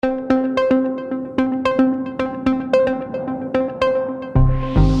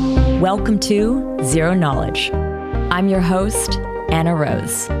Welcome to Zero Knowledge. I'm your host, Anna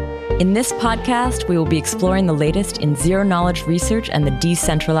Rose. In this podcast, we will be exploring the latest in zero-knowledge research and the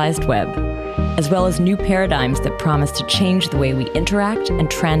decentralized web, as well as new paradigms that promise to change the way we interact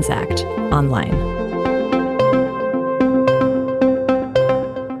and transact online.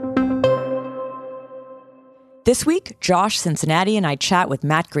 This week, Josh Cincinnati and I chat with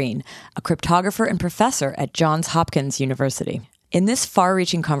Matt Green, a cryptographer and professor at Johns Hopkins University. In this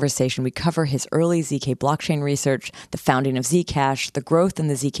far-reaching conversation, we cover his early ZK blockchain research, the founding of Zcash, the growth in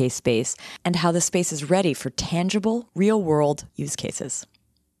the ZK space, and how the space is ready for tangible, real-world use cases.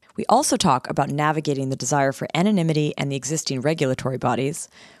 We also talk about navigating the desire for anonymity and the existing regulatory bodies.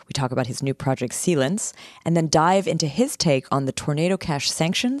 We talk about his new project, Sealance, and then dive into his take on the Tornado Cash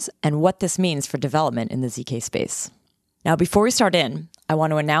sanctions and what this means for development in the ZK space. Now, before we start in, I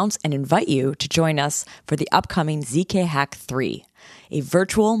want to announce and invite you to join us for the upcoming ZK Hack 3, a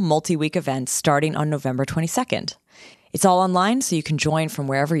virtual multi-week event starting on November 22nd. It's all online, so you can join from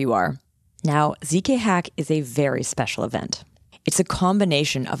wherever you are. Now, ZK Hack is a very special event. It's a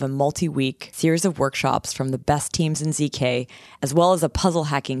combination of a multi-week series of workshops from the best teams in ZK, as well as a puzzle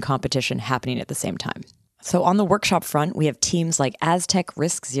hacking competition happening at the same time. So on the workshop front, we have teams like Aztec,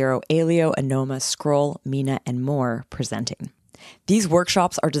 RISC-0, Aleo, Anoma, Scroll, Mina, and more presenting. These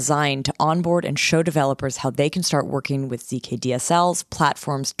workshops are designed to onboard and show developers how they can start working with ZK DSLs,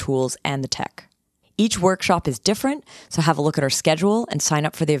 platforms, tools, and the tech. Each workshop is different, so have a look at our schedule and sign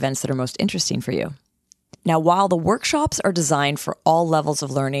up for the events that are most interesting for you. Now, while the workshops are designed for all levels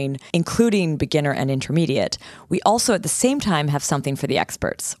of learning, including beginner and intermediate, we also at the same time have something for the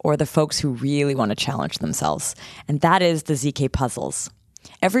experts, or the folks who really want to challenge themselves, and that is the ZK puzzles.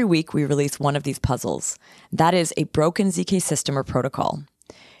 Every week, we release one of these puzzles. That is a broken ZK system or protocol.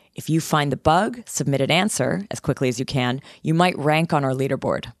 If you find the bug, submit an answer as quickly as you can, you might rank on our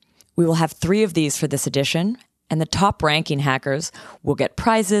leaderboard. We will have 3 of these for this edition, and the top ranking hackers will get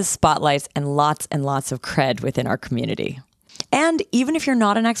prizes, spotlights, and lots of cred within our community. And even if you're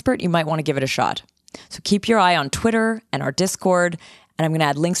not an expert, you might want to give it a shot. So keep your eye on Twitter and our Discord, and I'm going to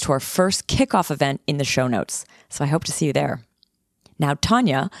add links to our first kickoff event in the show notes. So I hope to see you there. Now,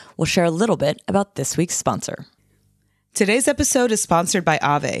 Tanya will share a little bit about this week's sponsor. Today's episode is sponsored by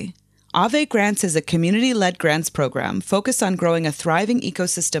Aave. Aave Grants is a community-led grants program focused on growing a thriving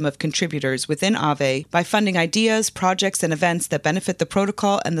ecosystem of contributors within Aave by funding ideas, projects, and events that benefit the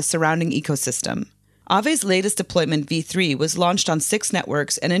protocol and the surrounding ecosystem. Aave's latest deployment, V3, was launched on 6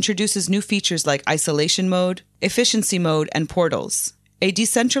 networks and introduces new features like isolation mode, efficiency mode, and portals. A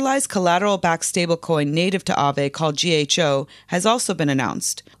decentralized collateral-backed stablecoin native to Aave called GHO has also been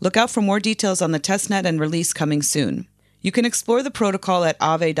announced. Look out for more details on the testnet and release coming soon. You can explore the protocol at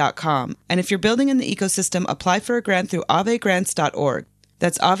aave.com, and if you're building in the ecosystem, apply for a grant through aavegrants.org.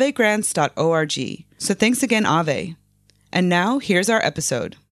 That's aavegrants.org. So thanks again, Aave. And now, here's our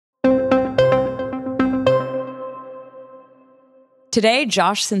episode. Today,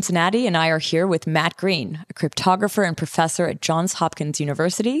 Josh Cincinnati and I are here with Matt Green, a cryptographer and professor at Johns Hopkins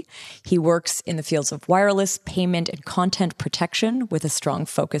University. He works in the fields of wireless, payment, and content protection with a strong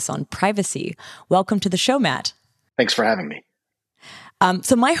focus on privacy. Welcome to the show, Matt. Thanks for having me.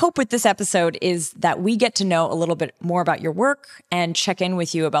 So my hope with this episode is that we get to know a little bit more about your work and check in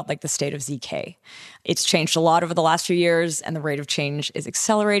with you about the state of ZK. It's changed a lot over the last few years, and the rate of change is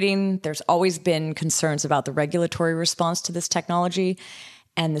accelerating. There's always been concerns about the regulatory response to this technology.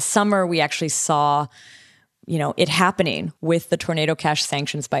 And this summer, we actually saw, it happening with the Tornado Cash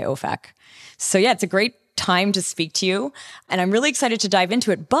sanctions by OFAC. So yeah, it's a great time to speak to you, and I'm really excited to dive into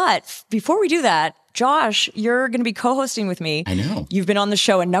it. But before we do that, Josh, you're going to be co-hosting with me. I know. You've been on the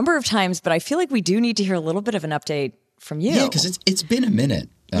show a number of times, but I feel like we do need to hear a little bit of an update from you. Yeah, because it's been a minute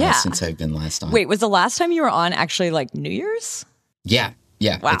since I've been last on. Wait, was the last time you were on actually New Year's? Yeah.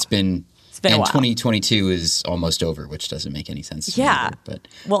 Wow. It's been a while. 2022 is almost over, which doesn't make any sense to me either, but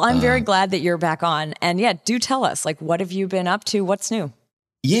well, I'm very glad that you're back on. And yeah, do tell us, what have you been up to? What's new?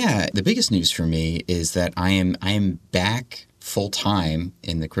 Yeah, the biggest news for me is that I am back full-time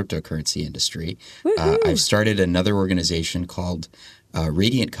in the cryptocurrency industry. I've started another organization called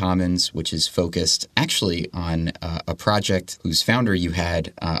Radiant Commons, which is focused actually on a project whose founder you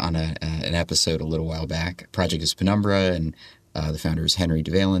had on an episode a little while back. Project is Penumbra, and the founder is Henry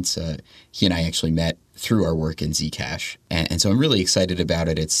DeValence. He and I actually met through our work in Zcash. And so I'm really excited about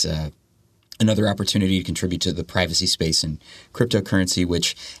it. It's another opportunity to contribute to the privacy space in cryptocurrency,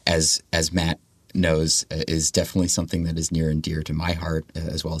 which, as Matt knows is definitely something that is near and dear to my heart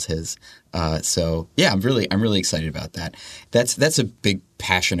as well as his. So yeah, I'm really excited about that. That's a big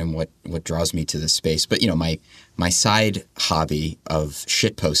passion and what draws me to this space. But my side hobby of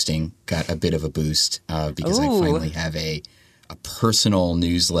shit posting got a bit of a boost because I finally have a personal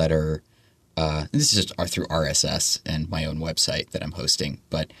newsletter. This is just through RSS and my own website that I'm hosting,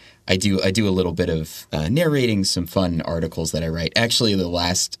 but I do a little bit of narrating some fun articles that I write. Actually, the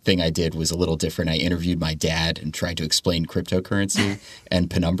last thing I did was a little different. I interviewed my dad and tried to explain cryptocurrency and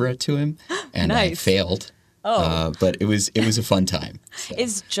Penumbra to him, and Nice. I failed. But it was a fun time. So.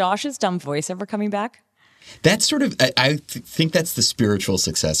 Is Josh's dumb voice ever coming back? That's sort of I think that's the spiritual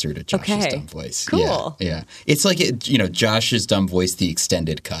successor to Josh's dumb voice. Cool. Yeah. It's like Josh's dumb voice, the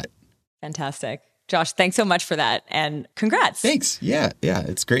extended cut. Fantastic. Josh, thanks so much for that. And congrats. Thanks. Yeah.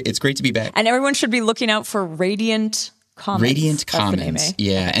 It's great. It's great to be back. And everyone should be looking out for Radiant Commons. Radiant That's the name, Commons. eh?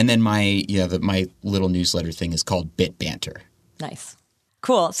 Yeah. And then my little newsletter thing is called Bit Banter. Nice.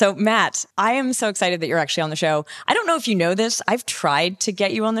 Cool. So, Matt, I am so excited that you're actually on the show. I don't know if you know this. I've tried to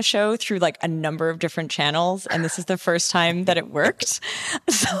get you on the show through like a number of different channels, and this is the first time that it worked.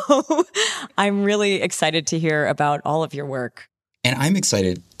 So I'm really excited to hear about all of your work. And I'm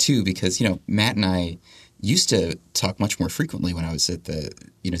excited too because, Matt and I used to talk much more frequently when I was at the,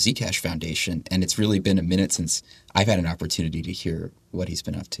 Zcash Foundation. And it's really been a minute since I've had an opportunity to hear what he's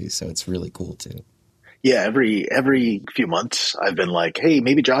been up to. So it's really cool too. Yeah, every few months I've been like, hey,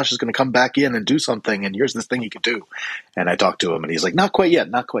 maybe Josh is going to come back in and do something, and here's this thing you could do. And I talked to him, and he's like, not quite yet.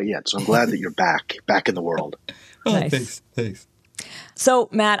 So I'm glad that you're back in the world. Oh, Nice. Thanks. So,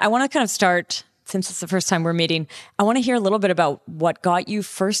 Matt, I want to kind of start, since it's the first time we're meeting, I want to hear a little bit about what got you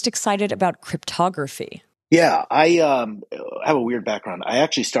first excited about cryptography. Yeah, I have a weird background. I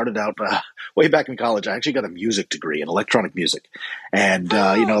actually started out way back in college. I actually got a music degree in electronic music, and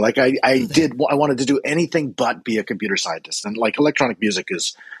I wanted to do anything but be a computer scientist. And like electronic music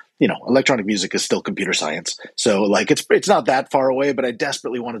is still computer science. So like it's not that far away. But I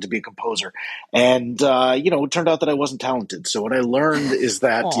desperately wanted to be a composer, and it turned out that I wasn't talented. So what I learned is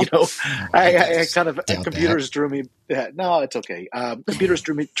that I kind of computers drew me. No, it's okay. Computers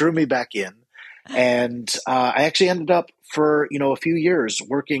drew me back in. And I actually ended up for a few years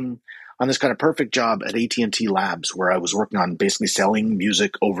working on this kind of perfect job at AT&T Labs, where I was working on basically selling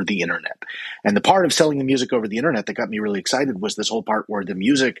music over the internet. And the part of selling the music over the internet that got me really excited was this whole part where the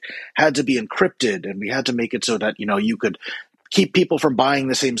music had to be encrypted, and we had to make it so that you could keep people from buying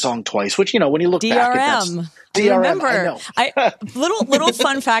the same song twice, which, when you look back at that, DRM. Remember, little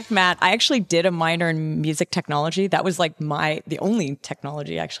fun fact, Matt, I actually did a minor in music technology. That was like the only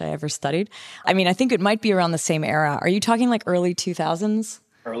technology actually I ever studied. I mean, I think it might be around the same era. Are you talking like early 2000s?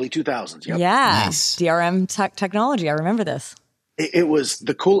 Early 2000s, yep. Yeah. Nice. DRM technology. I remember this. It was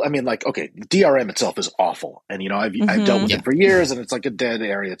the cool. I mean, like, okay, the DRM itself is awful, and I've dealt with it for years, and it's like a dead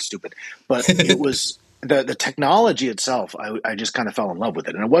area. It's stupid, but it was the technology itself. I just kind of fell in love with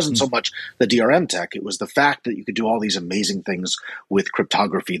it, and it wasn't so much the DRM tech. It was the fact that you could do all these amazing things with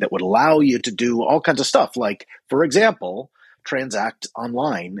cryptography that would allow you to do all kinds of stuff, like, for example, transact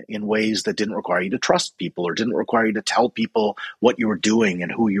online in ways that didn't require you to trust people or didn't require you to tell people what you were doing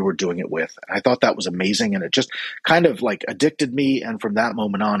and who you were doing it with. And I thought that was amazing, and it just kind of like addicted me. And from that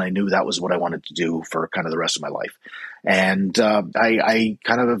moment on, I knew that was what I wanted to do for kind of the rest of my life. And I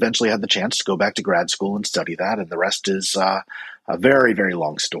kind of eventually had the chance to go back to grad school and study that. And the rest is a very, very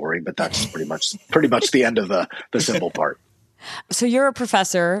long story, but that's pretty much the end of the simple part. So you're a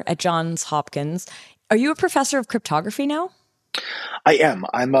professor at Johns Hopkins. Are you a professor of cryptography now? I am.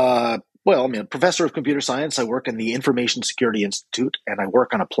 I'm a professor of computer science. I work in the Information Security Institute, and I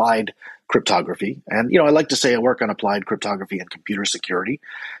work on applied cryptography. And, I like to say I work on applied cryptography and computer security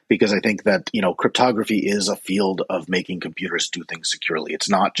because I think that, cryptography is a field of making computers do things securely. It's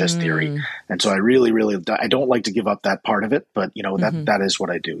not just theory. And so I really, really, I don't like to give up that part of it, but, that is what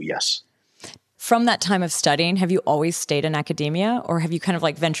I do. Yes. From that time of studying, have you always stayed in academia, or have you kind of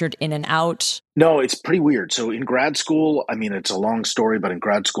like ventured in and out? No, it's pretty weird. So in grad school, I mean, it's a long story, but in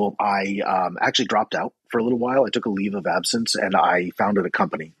grad school, I actually dropped out for a little while. I took a leave of absence, and I founded a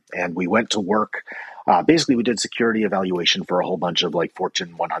company, and we went to work. Basically, we did security evaluation for a whole bunch of like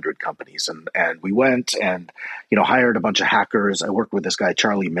Fortune 100 companies. And we went and, hired a bunch of hackers. I worked with this guy,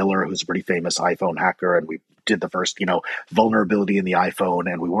 Charlie Miller, who's a pretty famous iPhone hacker. And we did the first, vulnerability in the iPhone.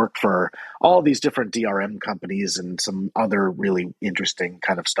 And we worked for all these different DRM companies and some other really interesting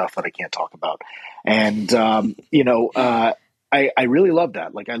kind of stuff that I can't talk about. And, I really loved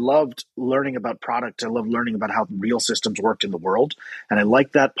that. Like, I loved learning about product. I loved learning about how real systems worked in the world. And I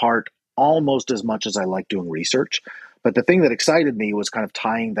liked that part almost as much as I like doing research. But the thing that excited me was kind of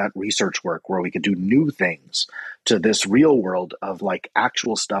tying that research work where we could do new things to this real world of like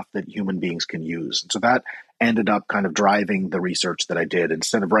actual stuff that human beings can use. And so that ended up kind of driving the research that I did.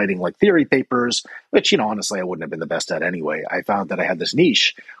 Instead of writing like theory papers, which, honestly, I wouldn't have been the best at anyway, I found that I had this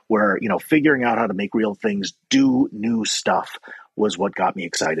niche where, figuring out how to make real things do new stuff was what got me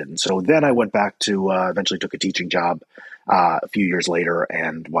excited. And so then I went back to eventually took a teaching job a few years later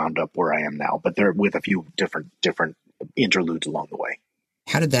and wound up where I am now, but there with a few different interludes along the way.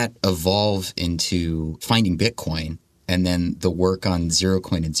 How did that evolve into finding Bitcoin and then the work on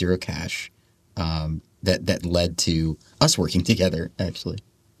ZeroCoin and Zerocash that led to us working together, actually?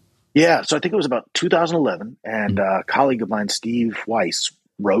 Yeah, so I think it was about 2011, and a colleague of mine, Steve Weiss,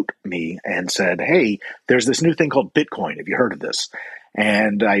 wrote me and said, hey, there's this new thing called Bitcoin. Have you heard of this?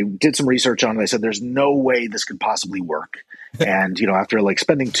 And I did some research on it. I said, there's no way this could possibly work. And, after like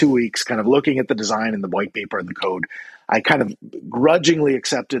spending 2 weeks kind of looking at the design and the white paper and the code, I kind of grudgingly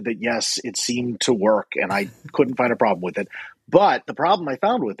accepted that, yes, it seemed to work and I couldn't find a problem with it. But the problem I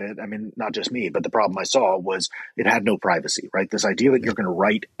found with it, I mean, not just me, but the problem I saw was it had no privacy, right? This idea that you're going to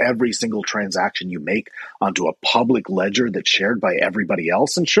write every single transaction you make onto a public ledger that's shared by everybody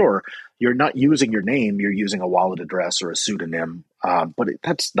else. And sure, you're not using your name, you're using a wallet address or a pseudonym, but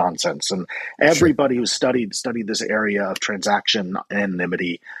that's nonsense. And everybody who's studied this area of transaction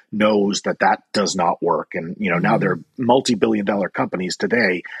anonymity knows that does not work. And, now there are multi-billion-dollar companies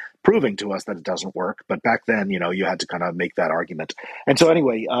today proving to us that it doesn't work. But back then, you had to kind of make that argument. And so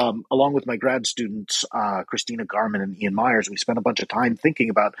anyway, along with my grad students, Christina Garman and Ian Myers, we spent a bunch of time thinking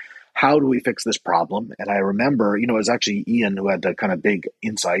about how do we fix this problem? And I remember, it was actually Ian who had the kind of big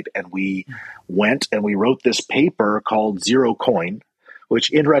insight, and we went and we wrote this paper called ZeroCoin,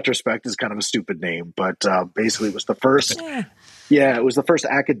 which in retrospect is kind of a stupid name, but basically it was the first, it was the first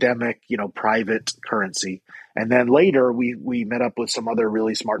academic, private currency. And then later we met up with some other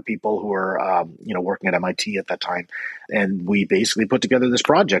really smart people who were, working at MIT at that time. And we basically put together this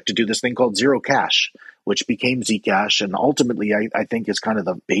project to do this thing called Zerocash, which became Zcash. And ultimately, I think is kind of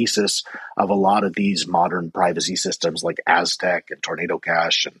the basis of a lot of these modern privacy systems like Aztec and Tornado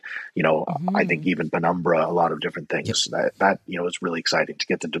Cash. And, I think even Penumbra, a lot of different things that is really exciting to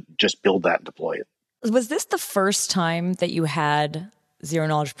get to just build that and deploy it. Was this the first time that you had zero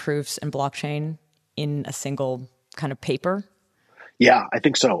knowledge proofs and blockchain in a single kind of paper? Yeah, I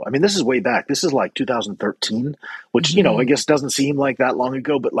think so. I mean, this is way back. This is like 2013, which, I guess doesn't seem like that long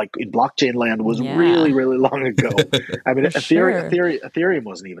ago, but like in blockchain land was really, really long ago. I mean, Ethereum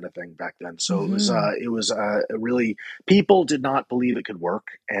wasn't even a thing back then. So it was really, people did not believe it could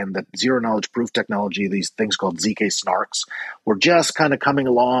work. And that zero knowledge proof technology, these things called ZK snarks, were just kind of coming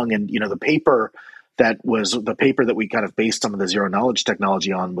along. And, the paper that we kind of based some of the zero knowledge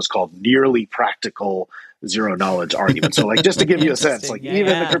technology on was called Nearly Practical Zero Knowledge Argument. So like, just to give you a sense, like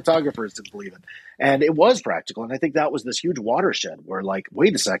even the cryptographers didn't believe it. And it was practical. And I think that was this huge watershed where like,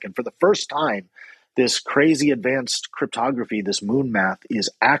 wait a second, for the first time, this crazy advanced cryptography, this moon math is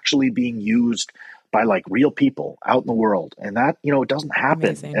actually being used by like real people out in the world. And that, it doesn't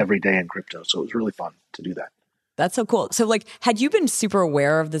happen every day in crypto. So it was really fun to do that. That's so cool. So like, had you been super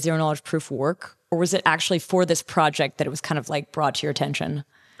aware of the zero knowledge proof work, or was it actually for this project that it was kind of like brought to your attention?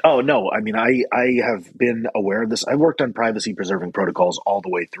 Oh, no. I mean, I have been aware of this. I've worked on privacy preserving protocols all the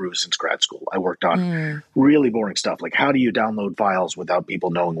way through since grad school. I worked on really boring stuff. Like, how do you download files without people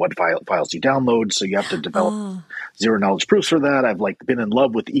knowing what files you download? So you have to develop zero knowledge proofs for that. I've like been in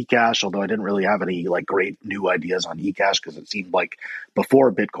love with eCash, although I didn't really have any like great new ideas on eCash because it seemed like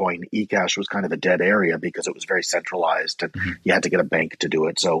before Bitcoin, eCash was kind of a dead area because it was very centralized and you had to get a bank to do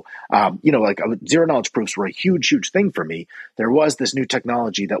it. So, zero knowledge proofs were a huge, huge thing for me. There was this new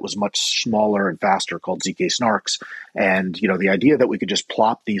technology that was much smaller and faster called ZK snarks. And, the idea that we could just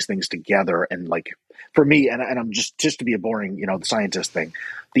plop these things together and like, for me, and I'm just to be a boring, the scientist thing,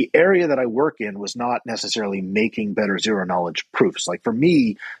 the area that I work in was not necessarily making better zero knowledge proofs. Like for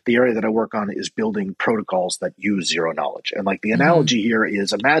me, the area that I work on is building protocols that use zero knowledge. And like the analogy here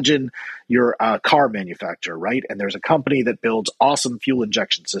is, imagine you're a car manufacturer, right? And there's a company that builds awesome fuel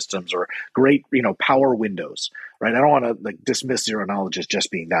injection systems or great, power windows, right? I don't want to like dismiss zero knowledge as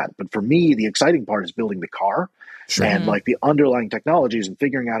just being that. But for me, the exciting part is building the car. Sure. And like the underlying technologies and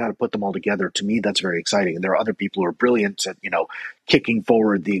figuring out how to put them all together. To me, that's very exciting. And there are other people who are brilliant at, kicking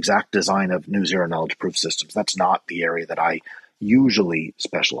forward the exact design of new zero knowledge proof systems. That's not the area that I usually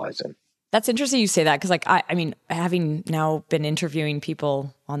specialize in. That's interesting you say that because like, I mean, having now been interviewing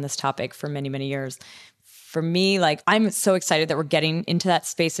people on this topic for many, many years, for me, like I'm so excited that we're getting into that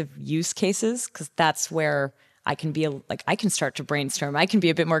space of use cases because that's where I can I can start to brainstorm. I can be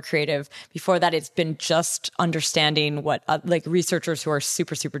a bit more creative. Before that, it's been just understanding what researchers who are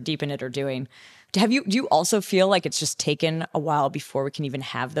super, super deep in it are doing. Do you also feel like it's just taken a while before we can even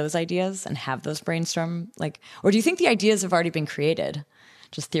have those ideas and have those brainstorm? Or do you think the ideas have already been created,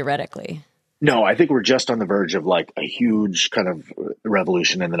 just theoretically? No, I think we're just on the verge of like a huge kind of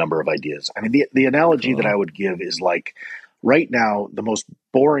revolution in the number of ideas. I mean, the analogy that I would give is like right now, the most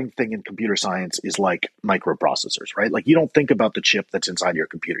boring thing in computer science is like microprocessors, right? Like you don't think about the chip that's inside your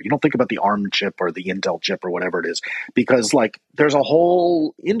computer. You don't think about the ARM chip or the Intel chip or whatever it is, because like there's a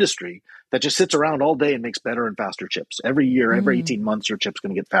whole industry that just sits around all day and makes better and faster chips. Every year, every 18 months, your chip's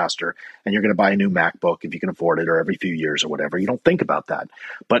going to get faster and you're going to buy a new MacBook if you can afford it, or every few years or whatever. You don't think about that.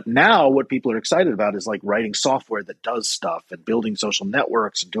 But now what people are excited about is like writing software that does stuff and building social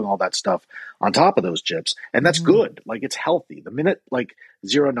networks and doing all that stuff on top of those chips. And that's good. Like it's healthy. The minute like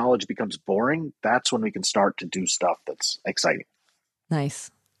zero knowledge becomes boring, that's when we can start to do stuff that's exciting.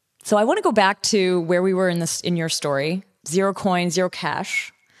 Nice. So I want to go back to where we were in your story, zero coin, zero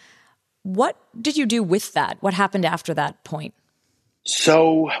cash. What did you do with that? What happened after that point?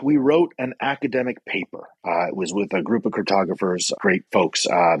 So we wrote an academic paper. It was with a group of cryptographers, great folks.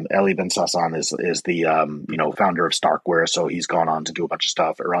 Eli Ben-Sasson is the founder of Starkware, so he's gone on to do a bunch of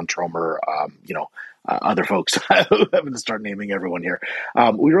stuff. Eran Tromer, other folks. I'm going to start naming everyone here.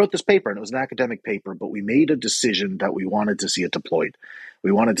 We wrote this paper, and it was an academic paper, but we made a decision that we wanted to see it deployed.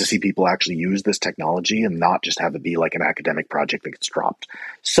 We wanted to see people actually use this technology and not just have it be like an academic project that gets dropped.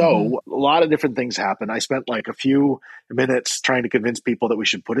 So a lot of different things happened. I spent like a few minutes trying to convince people that we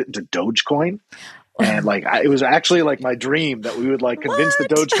should put it into Dogecoin. And like, it was actually like my dream that we would like convince the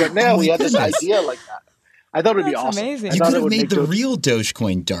Dogecoin. Now we had this idea like that. I thought it'd be awesome. Amazing. You could have made the real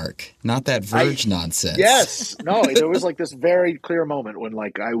Dogecoin dark, not that Verge nonsense. Yes. No, there was like this very clear moment when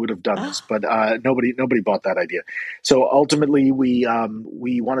like I would have done this, but nobody bought that idea. So ultimately we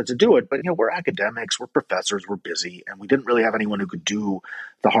wanted to do it, but we're academics, we're professors, we're busy, and we didn't really have anyone who could do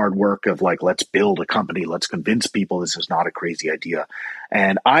the hard work of like, let's build a company, let's convince people this is not a crazy idea.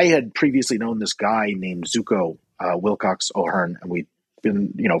 And I had previously known this guy named Zuko Wilcox O'Hearn, and we'd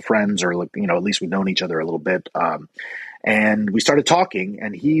been friends, or like at least we've known each other a little bit, and we started talking,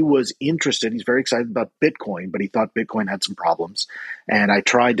 and he was interested. He's very excited about Bitcoin, but he thought Bitcoin had some problems, and I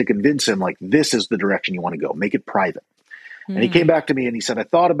tried to convince him like, this is the direction you want to go, make it private. And he came back to me and he said, I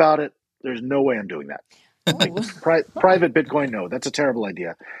thought about it, there's no way I'm doing that. Like, private Bitcoin, no, that's a terrible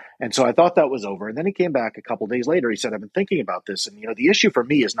idea. And so I thought that was over, and then he came back a couple days later. He said, I've been thinking about this, and the issue for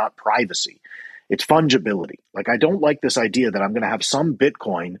me is not privacy. It's fungibility. Like, I don't like this idea that I'm going to have some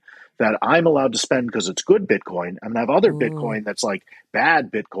Bitcoin that I'm allowed to spend because it's good Bitcoin. I'm going to have other Bitcoin that's like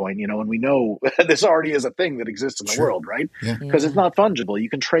bad Bitcoin, and we know this already is a thing that exists in the world, right? Because it's not fungible. You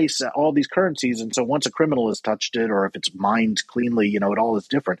can trace all these currencies. And so once a criminal has touched it, or if it's mined cleanly, it all is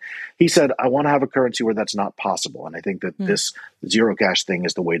different. He said, I want to have a currency where that's not possible. And I think that this zero cash thing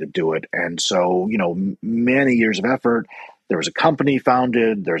is the way to do it. And so, many years of effort. There was a company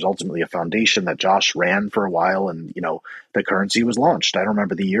founded. There's ultimately a foundation that Josh ran for a while, and the currency was launched. I don't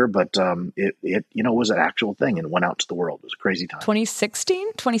remember the year, but it was an actual thing and went out to the world. It was a crazy time. 2016,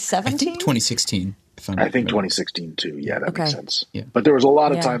 2017, I think 2016. I think 2016 too. Yeah, that makes sense. Yeah. But there was a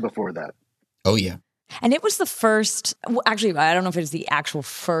lot of time before that. Oh yeah. And it was the first. Well, actually, I don't know if it was the actual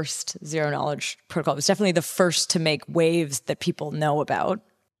first zero knowledge protocol. It was definitely the first to make waves that people know about.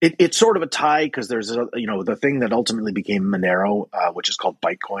 It's sort of a tie, because there's the thing that ultimately became Monero, which is called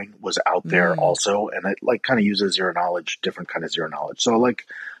Bytecoin, was out there also, and it like kind of uses zero knowledge, different kind of zero knowledge. So like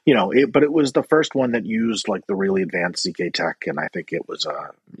but it was the first one that used like the really advanced ZK tech, and I think it was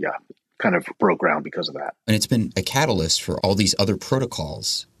kind of broke ground because of that. And it's been a catalyst for all these other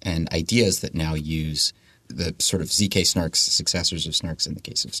protocols and ideas that now use the sort of ZK snarks, successors of snarks in the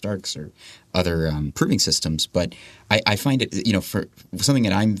case of Starks, or other proving systems. But I find it, for something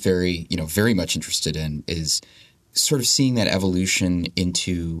that I'm very, very much interested in is sort of seeing that evolution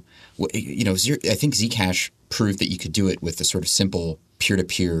into, I think Zcash proved that you could do it with the sort of simple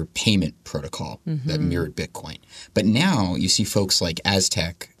peer-to-peer payment protocol that mirrored Bitcoin. But now you see folks like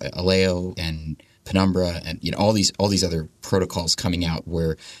Aztec, Aleo, and Penumbra, and all these other protocols coming out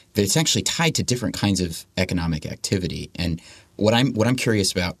where it's actually tied to different kinds of economic activity. And what I'm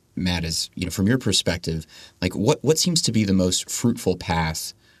curious about, Matt, is from your perspective, like what seems to be the most fruitful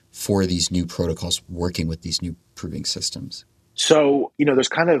path for these new protocols working with these new proving systems? So, there's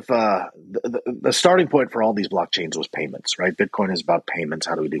kind of the starting point for all these blockchains was payments, right? Bitcoin is about payments.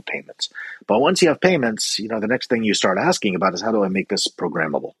 How do we do payments? But once you have payments, the next thing you start asking about is, how do I make this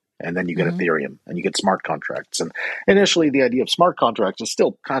programmable? and then you get Ethereum, and you get smart contracts. And initially, the idea of smart contracts is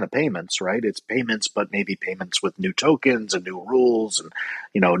still kind of payments, right? It's payments, but maybe payments with new tokens and new rules and,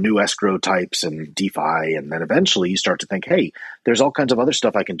 new escrow types and DeFi. And then eventually you start to think, hey, there's all kinds of other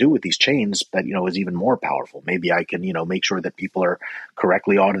stuff I can do with these chains that, is even more powerful. Maybe I can, make sure that people are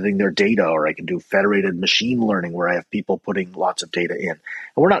correctly auditing their data, or I can do federated machine learning where I have people putting lots of data in. And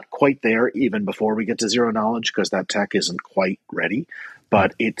we're not quite there even before we get to zero knowledge, because that tech isn't quite ready,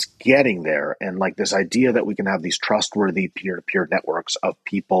 but it's getting there. And like this idea that we can have these trustworthy peer-to-peer networks of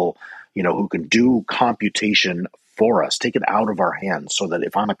people, who can do computation for us, take it out of our hands, so that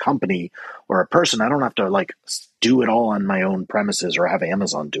if I'm a company or a person, I don't have to do it all on my own premises or have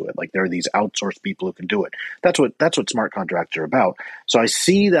Amazon do it. Like, there are these outsourced people who can do it. That's what smart contracts are about. So I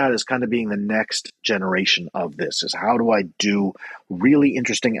see that as kind of being the next generation of this, is how do I do really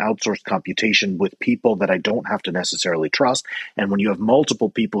interesting outsourced computation with people that I don't have to necessarily trust. And when you have multiple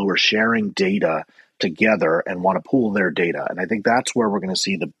people who are sharing data together and want to pool their data. And I think that's where we're going to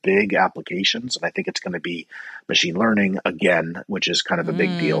see the big applications. And I think it's going to be machine learning again, which is kind of a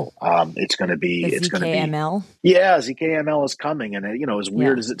big deal. It's going to be ZKML. Yeah, ZKML is coming. And as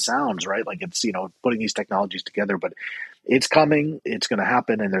weird as it sounds, right? Like, it's, putting these technologies together, but it's coming, it's going to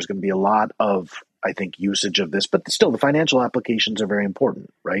happen. And there's going to be a lot of, I think, usage of this, but still the financial applications are very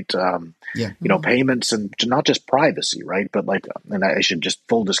important, right? Payments, and not just privacy, right? But and I should just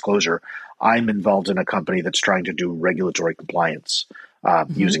full disclosure, I'm involved in a company that's trying to do regulatory compliance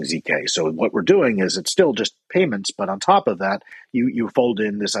using ZK. So what we're doing is, it's still just payments, but on top of that, you fold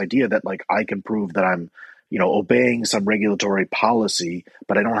in this idea that I can prove that I'm obeying some regulatory policy,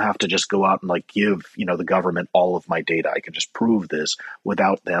 but I don't have to just go out and give, the government all of my data. I can just prove this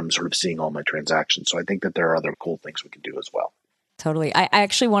without them sort of seeing all my transactions. So I think that there are other cool things we can do as well. Totally. I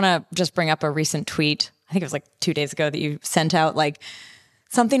actually want to just bring up a recent tweet. I think it was 2 days ago that you sent out,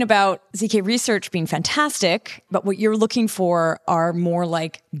 something about ZK research being fantastic, but what you're looking for are more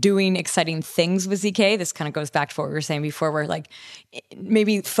doing exciting things with ZK. This kind of goes back to what we were saying before, where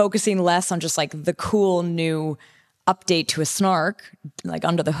maybe focusing less on just the cool new update to a snark,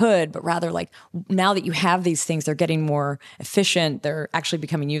 under the hood, but rather now that you have these things, they're getting more efficient, they're actually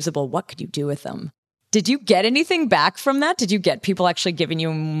becoming usable. What could you do with them? Did you get anything back from that? Did you get people actually giving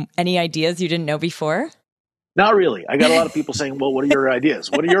you any ideas you didn't know before? Not really. I got a lot of people saying, well, what are your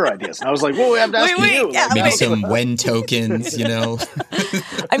ideas? What are your ideas? And I was like, well, we have to ask you. Yeah, maybe some WEN tokens, the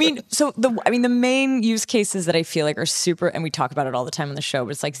main use cases that I feel are super, and we talk about it all the time on the show,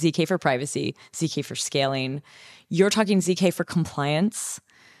 but it's ZK for privacy, ZK for scaling. You're talking ZK for compliance.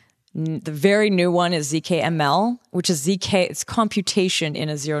 The very new one is ZKML, which is ZK, it's computation in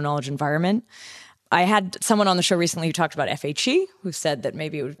a zero knowledge environment. I had someone on the show recently who talked about FHE, who said that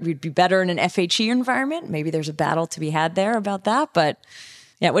maybe we'd be better in an FHE environment. Maybe there's a battle to be had there about that. But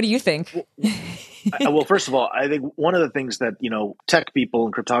yeah, what do you think? Well, first of all, I think one of the things that, tech people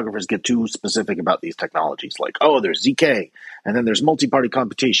and cryptographers get too specific about these technologies, there's ZK, and then there's multi-party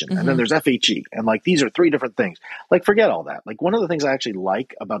computation, and then there's FHE. And these are three different things. Forget all that. One of the things I actually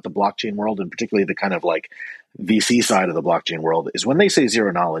like about the blockchain world, and particularly the kind of VC side of the blockchain world, is when they say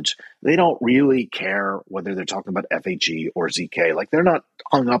zero knowledge, they don't really care whether they're talking about FHE or ZK. They're not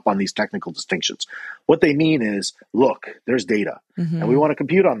hung up on these technical distinctions. What they mean is, look, there's data, and we want to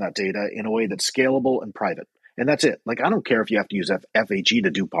compute on that data in a way that's scalable and private. And that's it. I don't care if you have to use FHE to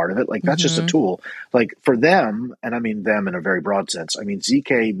do part of it. That's just a tool. For them, and I mean them in a very broad sense,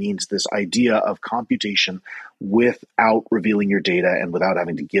 ZK means this idea of computation without revealing your data and without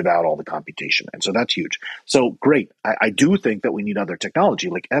having to give out all the computation. And so that's huge. So great. I do think that we need other technology.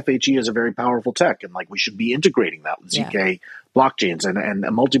 FHE is a very powerful tech, and we should be integrating that with ZK blockchains, and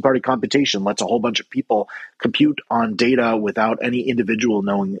a multi-party computation lets a whole bunch of people compute on data without any individual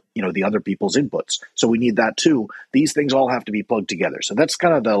knowing, the other people's inputs. So we need that too. These things all have to be plugged together. So that's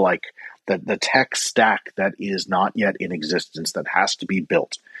kind of the tech stack that is not yet in existence that has to be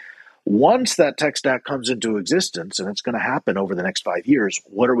built. Once that tech stack comes into existence, and it's going to happen over the next 5 years,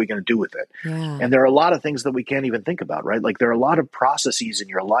 what are we going to do with it? Yeah. And there are a lot of things that we can't even think about, right? There are a lot of processes in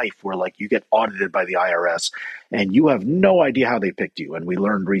your life where you get audited by the IRS and you have no idea how they picked you. And we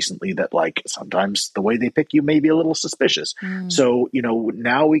learned recently that sometimes the way they pick you may be a little suspicious. So,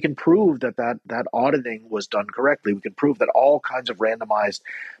 now we can prove that auditing was done correctly. We can prove that all kinds of randomized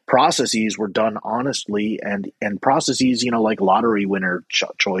processes were done honestly, and processes, lottery winner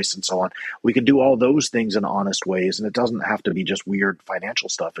choice and so on. We can do all those things in honest ways, and it doesn't have to be just weird financial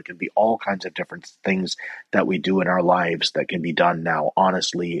stuff. It can be all kinds of different things that we do in our lives that can be done now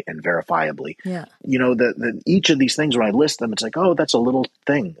honestly and verifiably. Yeah. Each of these things, when I list them, it's oh, that's a little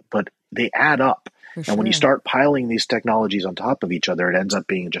thing, but they add up. And when you start piling these technologies on top of each other, it ends up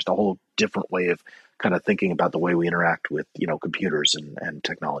being just a whole different way of kind of thinking about the way we interact with, computers and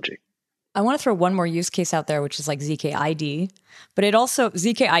technology. I want to throw one more use case out there, which is like ZKID, but it also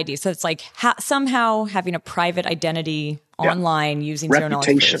ZKID. So it's like somehow having a private identity online using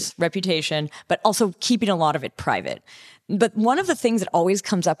zero-knowledge reputation, but also keeping a lot of it private. But one of the things that always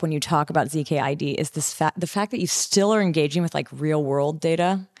comes up when you talk about ZKID is the fact that you still are engaging with like real world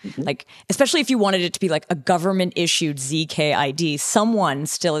data. Mm-hmm. Like, especially if you wanted it to be like a government issued ZKID, someone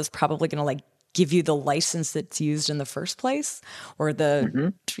still is probably going to like give you the license that's used in the first place, or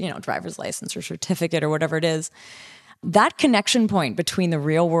the driver's license or certificate or whatever it is. That connection point between the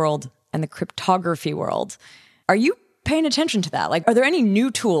real world and the cryptography world, are you paying attention to that? Like, are there any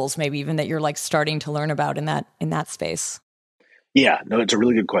new tools maybe even that you're like starting to learn about in that space? Yeah, no, it's a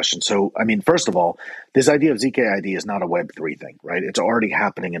really good question. So, I mean, first of all, this idea of ZKID is not a Web3 thing, right? It's already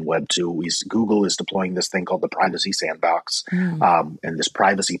happening in Web2. Google is deploying this thing called the Privacy Sandbox and this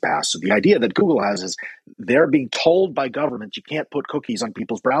Privacy Pass. So the idea that Google has is they're being told by government you can't put cookies on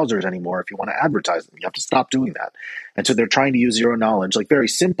people's browsers anymore if you want to advertise them. You have to stop doing that. And so they're trying to use zero knowledge, like very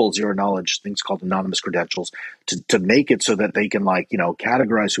simple zero knowledge things called anonymous credentials to make it so that they can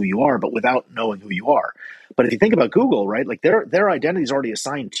categorize who you are, but without knowing who you are. But if you think about Google, right, like their identity is already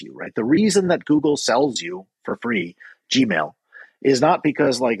assigned to you, right? The reason that Google sells you for free Gmail is not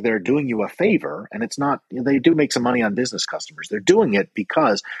because like they're doing you a favor, and it's not, they do make some money on business customers. They're doing it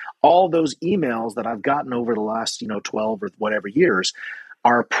because all those emails that I've gotten over the last, 12 or whatever years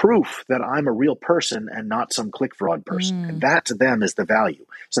are proof that I'm a real person and not some click fraud person. And that to them is the value.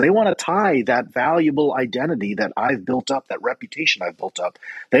 So they want to tie that valuable identity that I've built up, that reputation I've built up,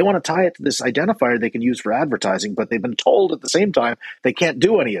 they want to tie it to this identifier they can use for advertising, but they've been told at the same time they can't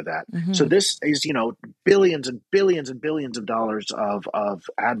do any of that. So this is, billions and billions and billions of dollars of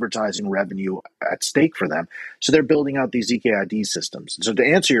advertising revenue at stake for them. So they're building out these ZKID systems. So to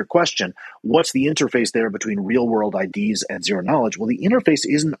answer your question, what's the interface there between real world IDs and zero knowledge? Well, the interface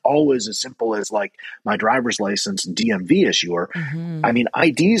isn't always as simple as like my driver's license DMV issuer. I mean,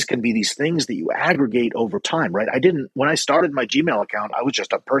 IDs can be these things that you aggregate over time, right? When I started my Gmail account, I was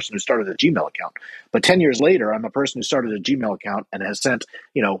just a person who started a Gmail account. But 10 years later, I'm a person who started a Gmail account and has sent,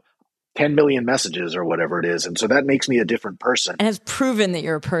 10 million messages or whatever it is. And so that makes me a different person. And has proven that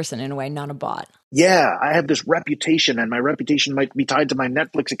you're a person in a way, not a bot. Yeah, I have this reputation, and my reputation might be tied to my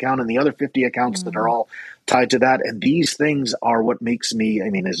Netflix account and the other 50 accounts that are all tied to that. And these things are what makes me,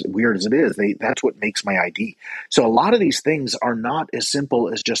 as weird as it is, that's what makes my ID. So a lot of these things are not as simple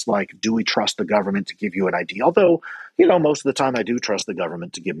as just like, do we trust the government to give you an ID? Although, most of the time I do trust the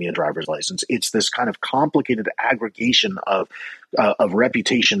government to give me a driver's license. It's this kind of complicated aggregation of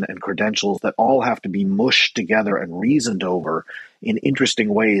reputation and credentials that all have to be mushed together and reasoned over in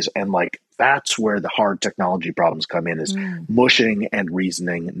interesting ways. And that's where the hard technology problems come in, is mushing and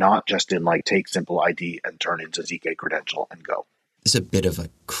reasoning, not just in take simple ID and turn into ZK credential and go. It's a bit of a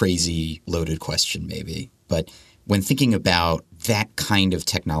crazy loaded question maybe, but when thinking about that kind of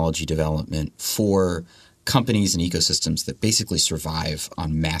technology development for companies and ecosystems that basically survive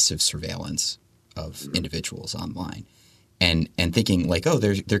on massive surveillance of individuals online, and thinking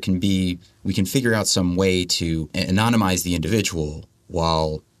there can be, we can figure out some way to anonymize the individual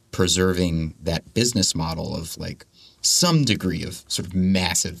while preserving that business model of some degree of sort of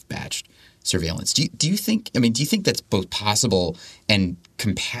massive batched surveillance. Do you think that's both possible and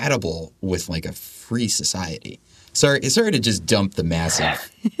compatible with a free society? Sorry to just dump the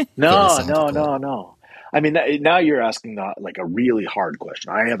massive. No. I mean, now you're asking a really hard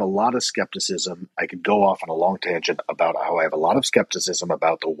question. I have a lot of skepticism. I could go off on a long tangent about how I have a lot of skepticism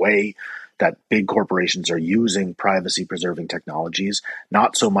about the way that big corporations are using privacy-preserving technologies,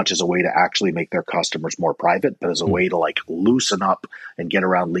 not so much as a way to actually make their customers more private, but as a way to loosen up and get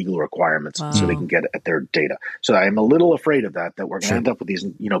around legal requirements so they can get at their data. So I'm a little afraid of that we're going to end up with these,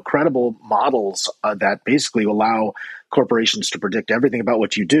 credible models that basically allow corporations to predict everything about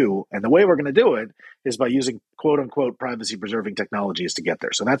what you do. And the way we're going to do it is by using quote-unquote privacy-preserving technologies to get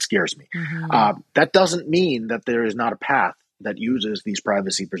there. So that scares me. That doesn't mean that there is not a path that uses these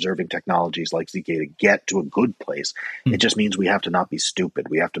privacy-preserving technologies like ZK to get to a good place. It just means we have to not be stupid.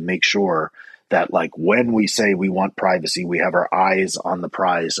 We have to make sure that when we say we want privacy, we have our eyes on the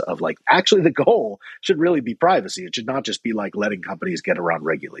prize of actually the goal should really be privacy. It should not just be letting companies get around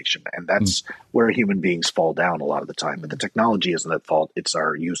regulation. And that's where human beings fall down a lot of the time. But the technology isn't at fault. It's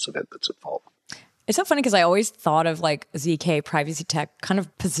our use of it that's at fault. It's so funny because I always thought of ZK privacy tech kind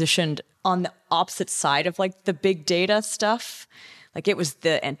of positioned on the opposite side of the big data stuff. It was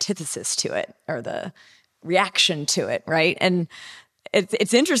the antithesis to it, or the reaction to it, right? And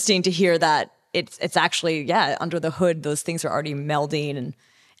it's interesting to hear that it's actually, under the hood, those things are already melding,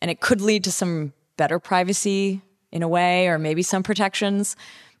 and it could lead to some better privacy in a way, or maybe some protections,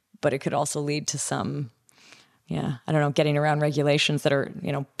 but it could also lead to some, I don't know, getting around regulations that are,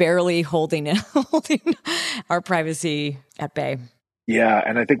 barely holding our privacy at bay. Yeah,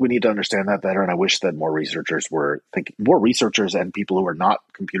 and I think we need to understand that better. And I wish that more researchers and people who are not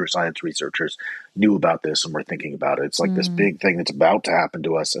computer science researchers knew about this and were thinking about it. It's like this big thing that's about to happen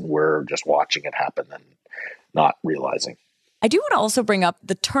to us, and we're just watching it happen and not realizing. I do want to also bring up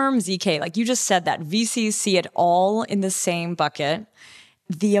the term ZK. Like you just said, that VCs see it all in the same bucket.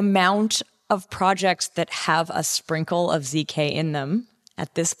 The amount of projects that have a sprinkle of ZK in them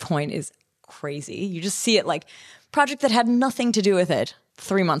at this point is crazy. You just see it like project that had nothing to do with it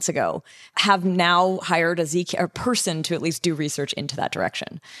 3 months ago have now hired a person to at least do research into that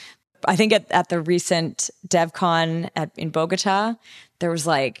direction. I think at the recent DevCon in Bogota, there was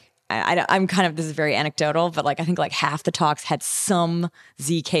like, I'm kind of, this is very anecdotal, but like I think like half the talks had some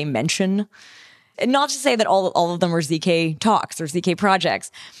ZK mention. And not to say that all of them were ZK talks or ZK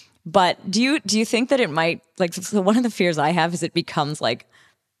projects, but do you think that it might, like, so one of the fears I have is it becomes like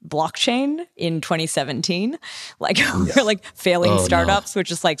blockchain in 2017, like we're like failing startups would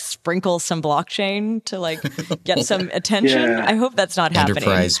just like sprinkle some blockchain to like get some attention. I hope that's not happening.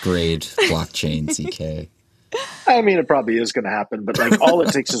 Enterprise grade blockchain ZK. I mean, it probably is going to happen, but like all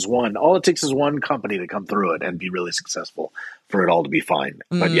it takes is one company to come through it and be really successful for it all to be fine.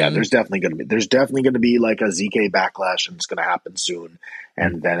 But yeah, there's definitely going to be like a ZK backlash, and it's going to happen soon.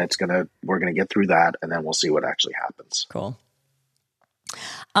 And then we're going to get through that, and then we'll see what actually happens. Cool.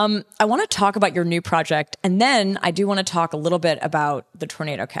 I want to talk about your new project, and then I do want to talk a little bit about the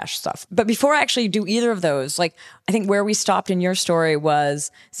Tornado Cash stuff. But before I actually do either of those, like I think where we stopped in your story was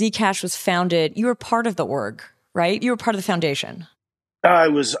Zcash was founded. You were part of the org, right? You were part of the foundation. I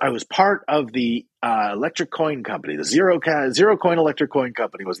was part of the electric coin company. The Zero Coin Electric Coin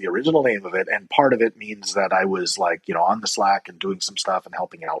Company was the original name of it, and part of it means that I was like on the Slack and doing some stuff and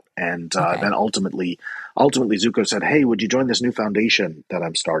helping out. And then ultimately Zooko said, "Hey, would you join this new foundation that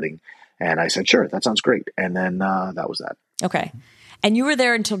I'm starting?" And I said, "Sure, that sounds great." And then that was that. Okay. And you were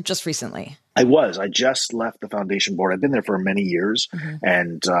there until just recently. I was. I just left the foundation board. I've been there for many years,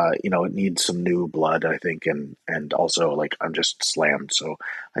 and it needs some new blood, I think, and also like I'm just slammed. So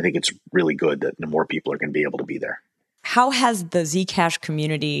I think it's really good that more people are going to be able to be there. How has the Zcash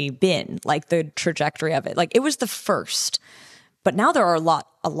community been? Like the trajectory of it? Like it was the first, but now there are a lot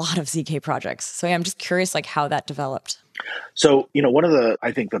of ZK projects. So yeah, I'm just curious, like how that developed. So, one of the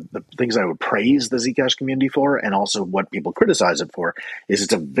things I would praise the Zcash community for, and also what people criticize it for, is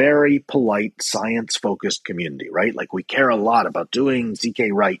it's a very polite, science-focused community, right? Like we care a lot about doing ZK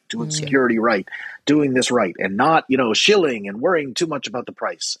right, doing security right, doing this right, and not, shilling and worrying too much about the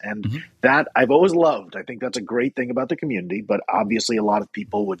price. And that I've always loved. I think that's a great thing about the community, but obviously a lot of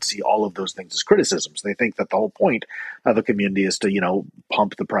people would see all of those things as criticisms. They think that the whole point of a community is to,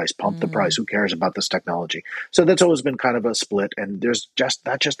 pump the price. Who cares about this technology? So that's always been kind of a split, and that's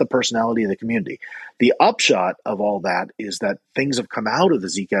just the personality of the community. The upshot of all that is that things have come out of the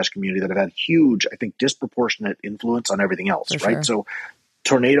Zcash community that have had huge, I think, disproportionate influence on everything else, right? Sure. So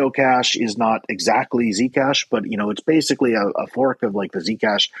Tornado Cash is not exactly Zcash, but it's basically a fork of like the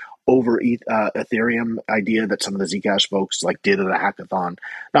Zcash over Ethereum idea that some of the Zcash folks like did at a hackathon.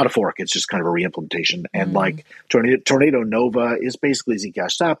 Not a fork; it's just kind of a reimplementation. And like Tornado Nova is basically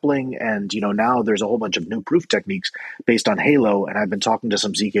Zcash sapling, and now there's a whole bunch of new proof techniques based on Halo. And I've been talking to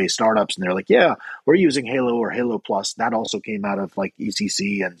some ZK startups, and they're like, "Yeah, we're using Halo or Halo Plus." That also came out of like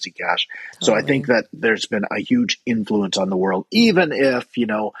ECC and Zcash. So I think that there's been a huge influence on the world, even if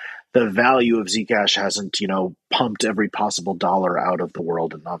the value of Zcash hasn't, pumped every possible dollar out of the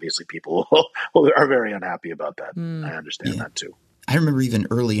world. And obviously people are very unhappy about that. I understand that too. I remember even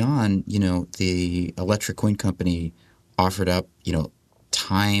early on, the Electric Coin Company offered up,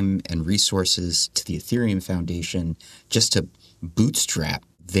 time and resources to the Ethereum Foundation just to bootstrap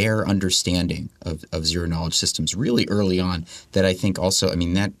their understanding of zero-knowledge systems really early on, that I think also,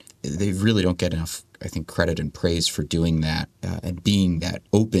 that they really don't get enough, I think, credit and praise for doing that and being that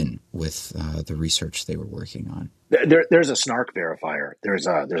open with the research they were working on. There's a snark verifier. There's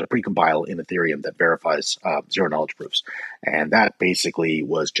a precompile in Ethereum that verifies zero-knowledge proofs. And that basically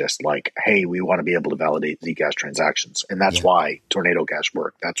was just like, hey, we want to be able to validate Zcash transactions. And that's why Tornado Cash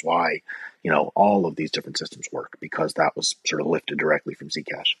worked. That's why all of these different systems work, because that was sort of lifted directly from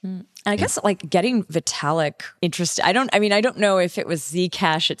Zcash. And I guess like getting Vitalik interested, I don't know if it was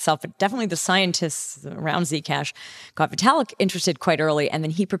Zcash itself, but definitely the scientists around Zcash got Vitalik interested quite early. And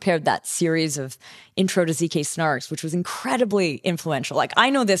then he prepared that series of Intro to ZK Snarks, which was incredibly influential. Like I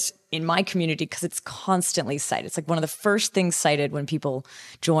know this in my community because it's constantly cited. It's like one of the first things cited when people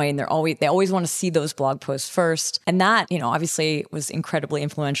join. They always want to see those blog posts first. And that, obviously was incredibly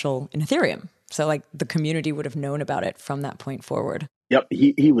influential in Ethereum. So like the community would have known about it from that point forward. Yep,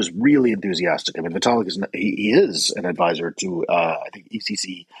 he was really enthusiastic. I mean, Vitalik is an advisor to I think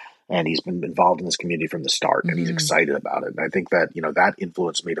ECC, and he's been involved in this community from the start, and he's excited about it. And I think that that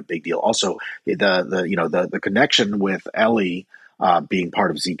influence made a big deal. Also, the connection with Ellie being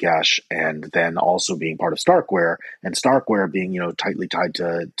part of Zcash, and then also being part of Starkware, and Starkware being tightly tied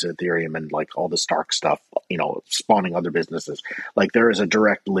to Ethereum and like all the Stark stuff, spawning other businesses. Like there is a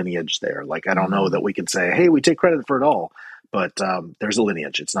direct lineage there. Like I don't know that we can say, hey, we take credit for it all. But there's a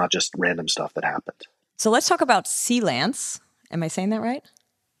lineage. It's not just random stuff that happened. So let's talk about Sealance. Am I saying that right?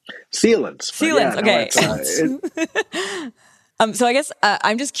 Sealance. Sealance, okay. So I guess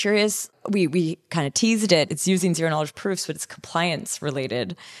I'm just curious. We kind of teased it. It's using zero-knowledge proofs, but it's compliance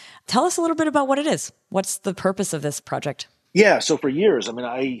related. Tell us a little bit about what it is. What's the purpose of this project? Yeah, so for years, I mean,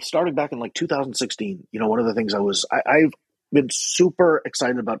 I started back in like 2016. One of the things I've been super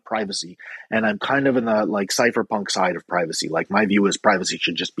excited about privacy, and I'm kind of in the like cypherpunk side of privacy. Like my view is privacy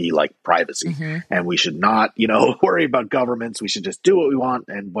should just be like privacy, and we should not, worry about governments. We should just do what we want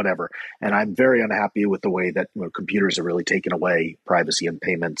and whatever. And I'm very unhappy with the way that computers have really taken away privacy and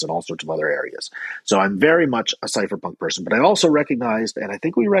payments and all sorts of other areas. So I'm very much a cypherpunk person, but I also recognized, and I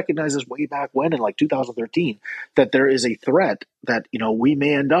think we recognized this way back when in like 2013, that there is a threat that, we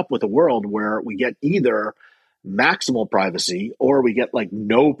may end up with a world where we get either maximal privacy or we get like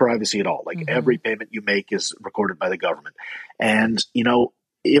no privacy at all. Like every payment you make is recorded by the government. And,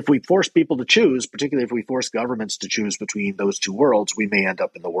 if we force people to choose, particularly if we force governments to choose between those two worlds, we may end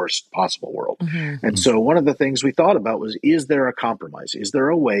up in the worst possible world. And so one of the things we thought about was, is there a compromise? Is there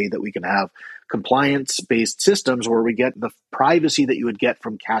a way that we can have compliance-based systems where we get the privacy that you would get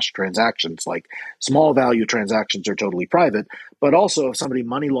from cash transactions? Like small value transactions are totally private, but also if somebody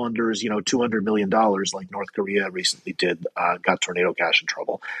money launders, $200 million like North Korea recently did, got Tornado Cash in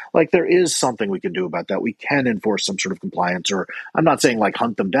trouble. Like there is something we can do about that. We can enforce some sort of compliance, or I'm not saying like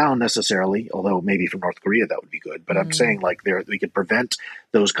hunt them down necessarily, although maybe from North Korea that would be good. But I'm saying like we could prevent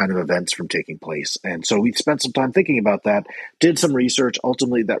those kind of events from taking place. And so we spent some time thinking about that, did some research.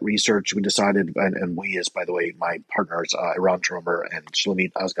 Ultimately, that research we decided, and we is, by the way, my partners, Iran Tromer and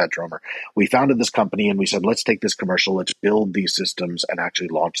Shlamit Asgad Tromer, we founded this company and we said, let's take this commercial, let's build these systems and actually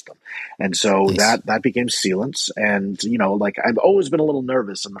launch them. And so that became Sealance. And, I've always been a little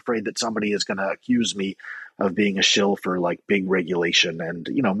nervous. I'm afraid that somebody is going to accuse me of being a shill for like big regulation. And,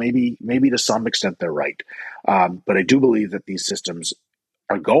 maybe to some extent they're right. But I do believe that these systems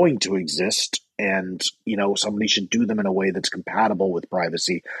are going to exist, and, somebody should do them in a way that's compatible with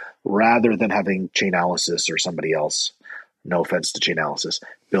privacy rather than having Chainalysis or somebody else, no offense to Chainalysis,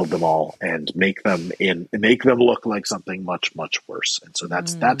 build them all and make them look like something much, much worse. And so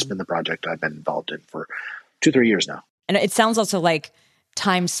that's been the project I've been involved in for 2-3 years now. And it sounds also like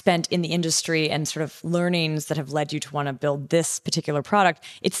time spent in the industry and sort of learnings that have led you to want to build this particular product.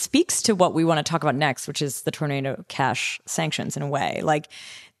 It speaks to what we want to talk about next, which is the Tornado Cash sanctions in a way. Like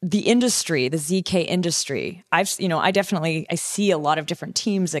the industry, the ZK industry, I see a lot of different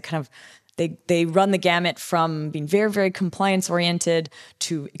teams that kind of, they run the gamut from being very, very compliance oriented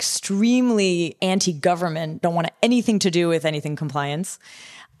to extremely anti-government, don't want anything to do with anything compliance.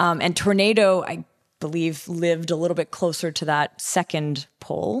 And Tornado, I believe, lived a little bit closer to that second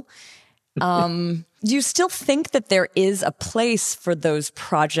pole. Do you still think that there is a place for those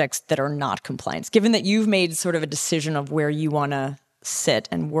projects that are not compliance, given that you've made sort of a decision of where you want to sit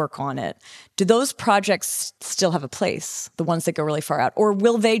and work on it? Do those projects still have a place, the ones that go really far out? Or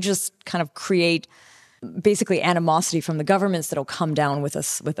will they just kind of create basically animosity from the governments that'll come down with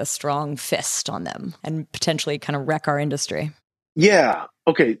a strong fist on them and potentially kind of wreck our industry? Yeah.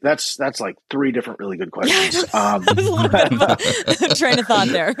 Okay. That's like 3 different really good questions. That was a little bit of a train of thought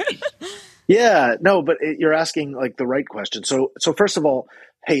there. Yeah. No, but you're asking like the right question. So first of all,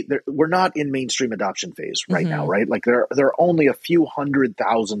 hey, we're not in mainstream adoption phase right now, right? Like there are only a few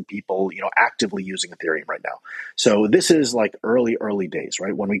 100,000 people, actively using Ethereum right now. So this is like early days,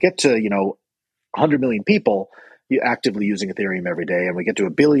 right? When we get to, 100 million people actively using Ethereum every day, and we get to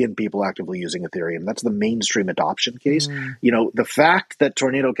 1 billion people actively using Ethereum, that's the mainstream adoption case. The fact that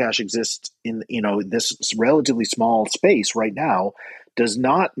Tornado Cash exists in, this relatively small space right now does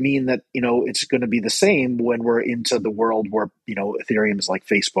not mean that, it's going to be the same when we're into the world where, Ethereum is like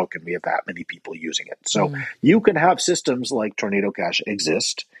Facebook and we have that many people using it. So you can have systems like Tornado Cash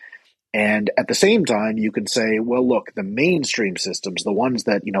exist And at the same time, you can say, well, look, the mainstream systems, the ones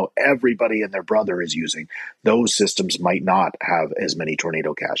that, everybody and their brother is using, those systems might not have as many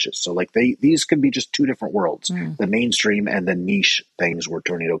tornado caches. So like these can be just two different worlds, the mainstream and the niche things where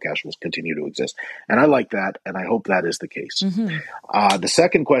tornado cache will continue to exist. And I like that. And I hope that is the case. The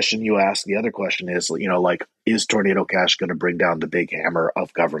second question you asked, the other question is, is tornado cache going to bring down the big hammer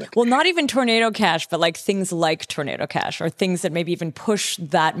of government? Well, not even tornado cache, but like things like tornado cache or things that maybe even push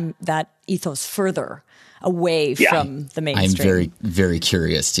that ethos further away from the mainstream. I'm very, very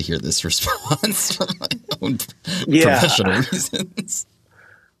curious to hear this response for my own professional reasons.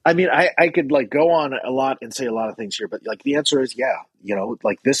 I mean, I could go on a lot and say a lot of things here, but the answer is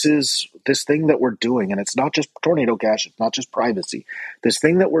this thing that we're doing, and it's not just tornado cache, it's not just privacy. This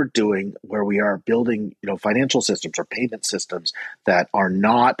thing that we're doing where we are building, financial systems or payment systems that are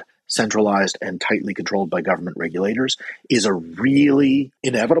not centralized and tightly controlled by government regulators is a really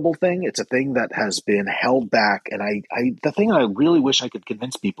inevitable thing. It's a thing that has been held back. And the thing I really wish I could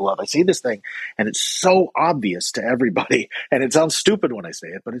convince people of, I say this thing and it's so obvious to everybody, and it sounds stupid when I say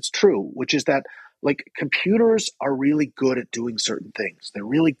it, but it's true, which is that computers are really good at doing certain things. They're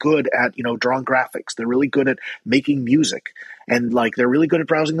really good at, drawing graphics. They're really good at making music. And they're really good at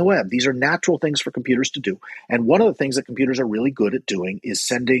browsing the web. These are natural things for computers to do. And one of the things that computers are really good at doing is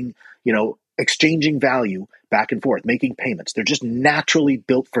sending, exchanging value back and forth, making payments. They're just naturally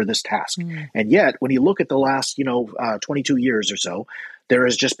built for this task. And yet, when you look at the last, 22 years or so, there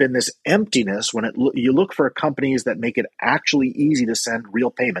has just been this emptiness when you look for companies that make it actually easy to send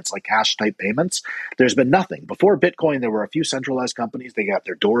real payments, like cash type payments. There's been nothing. Before Bitcoin, there were a few centralized companies. They got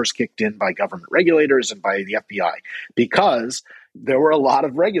their doors kicked in by government regulators and by the FBI because there were a lot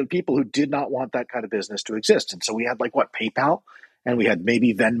of regular people who did not want that kind of business to exist. And so we had PayPal, and we had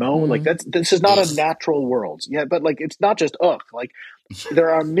maybe Venmo. This is not a natural world. Yeah, but it's not just there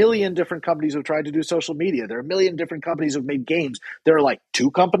are a million different companies who've tried to do social media. There are a million different companies who've made games. There are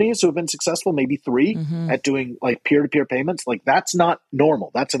 2 companies who have been successful, maybe 3 at doing peer-to-peer payments. That's not normal.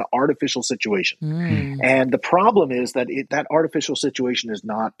 That's an artificial situation. And the problem is that that artificial situation is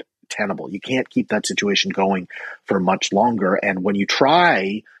not tenable. You can't keep that situation going for much longer. And when you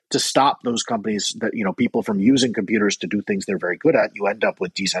try to stop those companies that, people from using computers to do things they're very good at, you end up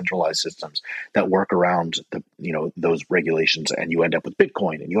with decentralized systems that work around those regulations, and you end up with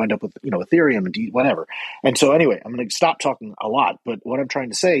Bitcoin, and you end up with, Ethereum and whatever. And so anyway, I'm going to stop talking a lot, but what I'm trying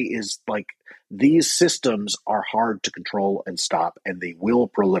to say is these systems are hard to control and stop, and they will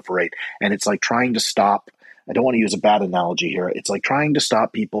proliferate. And it's like trying to stop, I don't want to use a bad analogy here. It's like trying to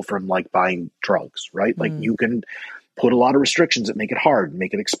stop people from buying drugs, right? You can put a lot of restrictions that make it hard,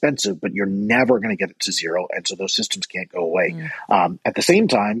 make it expensive, but you're never going to get it to zero. And so those systems can't go away. At the same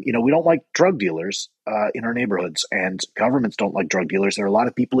time, we don't like drug dealers in our neighborhoods, and governments don't like drug dealers. There are a lot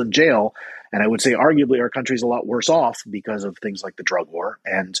of people in jail. And I would say arguably our country's a lot worse off because of things like the drug war.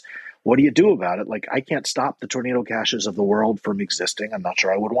 And what do you do about it? I can't stop the tornado caches of the world from existing. I'm not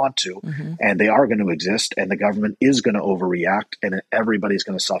sure I would want to. And they are going to exist, and the government is going to overreact, and everybody's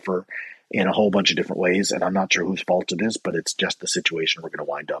going to suffer in a whole bunch of different ways. And I'm not sure whose fault it is, but it's just the situation we're going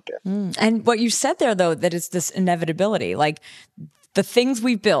to wind up in. And what you said there, though, that it's this inevitability, the things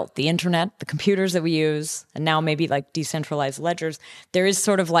we've built, the internet, the computers that we use, and now maybe decentralized ledgers, there is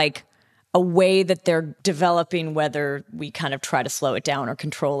sort of a way that they're developing, whether we kind of try to slow it down or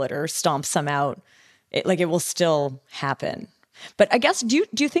control it or stomp some out, it will still happen. But I guess, do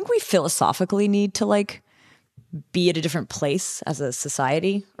you think we philosophically need to be at a different place as a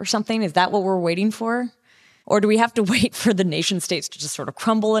society or something? Is that what we're waiting for? Or do we have to wait for the nation states to just sort of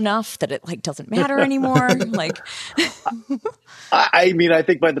crumble enough that it doesn't matter anymore? I mean, I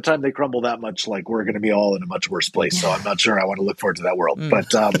think by the time they crumble that much, we're going to be all in a much worse place. So I'm not sure I want to look forward to that world.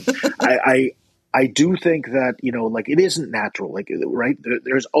 But I do think that, it isn't natural, right?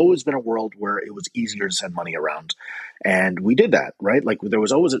 There's always been a world where it was easier to send money around. And we did that, right? There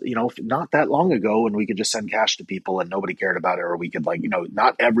was always, not that long ago when we could just send cash to people and nobody cared about it, or we could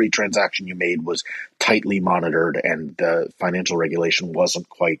not every transaction you made was tightly monitored and the financial regulation wasn't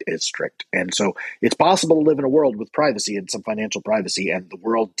quite as strict. And so it's possible to live in a world with privacy and some financial privacy, and the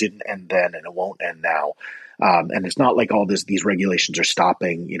world didn't end then and it won't end now. And it's not like these regulations are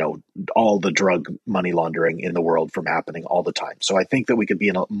stopping, all the drug money laundering in the world from happening all the time. So I think that we could be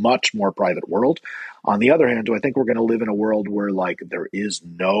in a much more private world. On the other hand, do I think we're going to live in a world where there is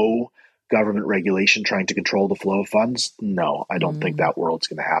no government regulation trying to control the flow of funds? No, I don't think that world's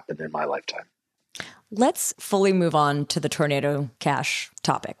going to happen in my lifetime. Let's fully move on to the tornado cache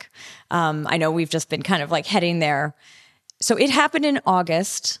topic. I know we've just been kind of heading there. So it happened in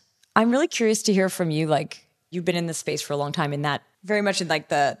August. I'm really curious to hear from you, You've been in this space for a long time, in that very much in like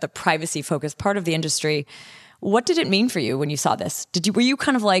the privacy focused part of the industry. What did it mean for you when you saw this? Were you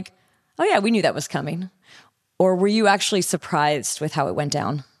kind of like, oh yeah, we knew that was coming? Or were you actually surprised with how it went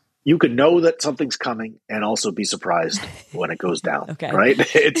down? You could know that something's coming and also be surprised when it goes down. Okay. Right?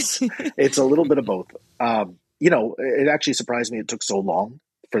 It's a little bit of both. It actually surprised me it took so long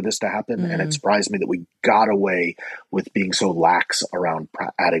for this to happen. And it surprised me that we got away with being so lax around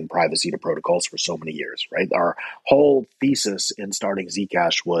adding privacy to protocols for so many years, right? Our whole thesis in starting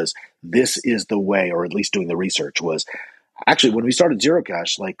Zcash was this is the way, or at least doing the research was, actually, when we started Zero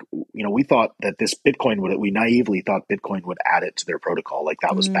Cash, we thought that this Bitcoin we naively thought Bitcoin would add it to their protocol. Like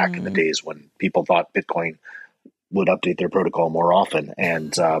that was back in the days when people thought Bitcoin would update their protocol more often.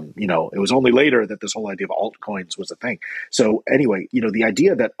 And, it was only later that this whole idea of altcoins was a thing. So anyway, the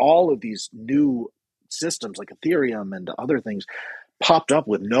idea that all of these new systems like Ethereum and other things popped up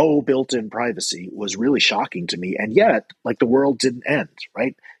with no built-in privacy was really shocking to me. And yet, the world didn't end,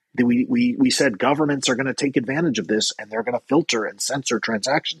 right? We said governments are going to take advantage of this and they're going to filter and censor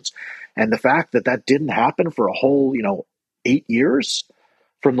transactions. And the fact that that didn't happen for a whole, 8 years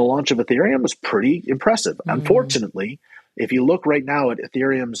from the launch of Ethereum was pretty impressive. Unfortunately, if you look right now at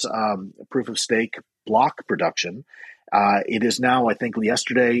Ethereum's proof of stake block production, it is now, I think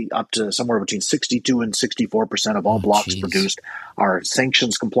yesterday, up to somewhere between 62 and 64% of all blocks produced are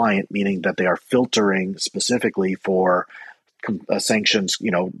sanctions compliant, meaning that they are filtering specifically for sanctions,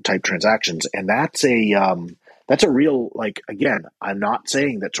 type transactions. And that's a real, again, I'm not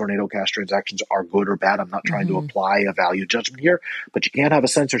saying that Tornado Cash transactions are good or bad. I'm not trying to apply a value judgment here, but you can't have a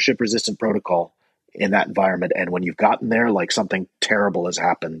censorship resistant protocol in that environment. And when you've gotten there, something terrible has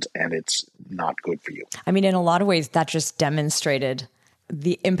happened and it's not good for you. I mean, in a lot of ways, that just demonstrated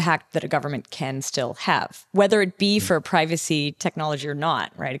the impact that a government can still have, whether it be for privacy technology or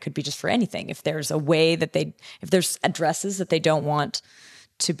not, right? It could be just for anything. If there's a way that if there's addresses that they don't want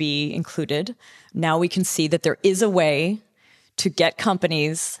to be included, now we can see that there is a way to get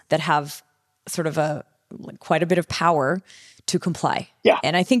companies that have sort of quite a bit of power to comply. Yeah.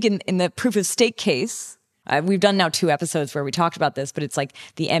 And I think in the proof of stake case, we've done now 2 episodes where we talked about this, but it's like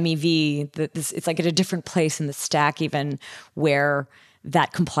the MEV, it's like at a different place in the stack even where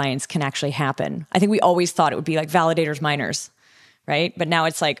that compliance can actually happen. I think we always thought it would be like validators, miners, right? But now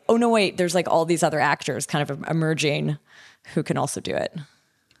it's like, oh no, wait, there's all these other actors kind of emerging who can also do it.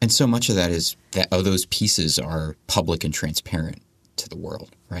 And so much of that is that those pieces are public and transparent to the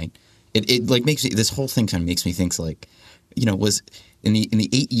world, right? It makes me, this whole thing kind of makes me think was in the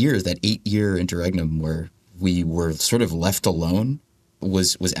 8 years, that 8-year interregnum where we were sort of left alone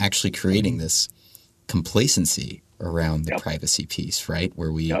was actually creating this complacency around the privacy piece, right?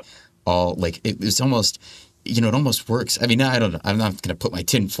 Where we all it was almost, it almost works. I mean, I don't know. I'm not going to put my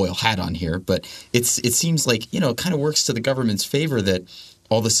tinfoil hat on here, but it seems like, it kind of works to the government's favor that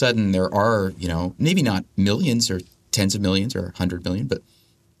all of a sudden there are, maybe not millions or tens of millions or 100 million, but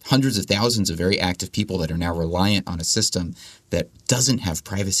hundreds of thousands of very active people that are now reliant on a system that doesn't have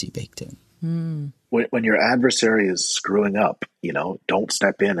privacy baked in. When your adversary is screwing up, don't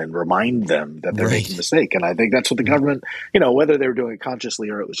step in and remind them that they're making a mistake. And I think that's what the government, whether they were doing it consciously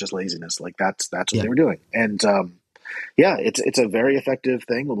or it was just laziness, that's what they were doing. And it's a very effective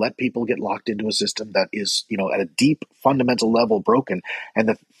thing. Let people get locked into a system that is, at a deep fundamental level broken. And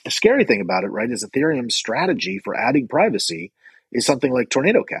the scary thing about it, right, is Ethereum's strategy for adding privacy is something like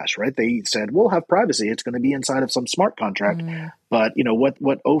Tornado Cash, right? They said, we'll have privacy. It's going to be inside of some smart contract. But,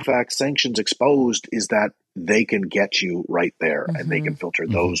 what OFAC sanctions exposed is that they can get you right there and they can filter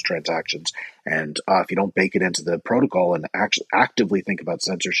those transactions. And if you don't bake it into the protocol and actively think about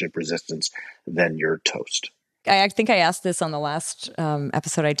censorship resistance, then you're toast. I think I asked this on the last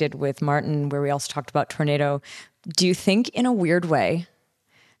episode I did with Martin, where we also talked about Tornado. Do you think in a weird way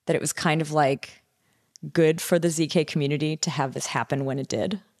that it was kind of good for the ZK community to have this happen when it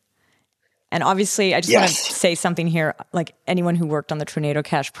did? And obviously, I just want to say something here. Anyone who worked on the Tornado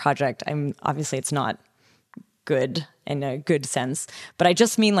Cash project, obviously it's not good in a good sense, but I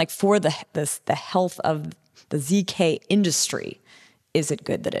just mean for the health of the ZK industry, is it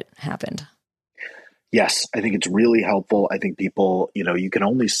good that it happened? Yes, I think it's really helpful. I think people, you can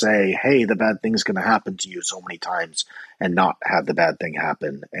only say, hey, the bad thing's going to happen to you so many times and not have the bad thing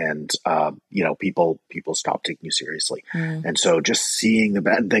happen. And, people stop taking you seriously. And so just seeing the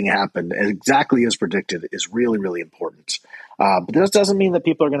bad thing happen exactly as predicted is really, really important. But this doesn't mean that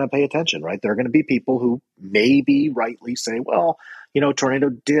people are going to pay attention, right? There are going to be people who maybe rightly say, well, Tornado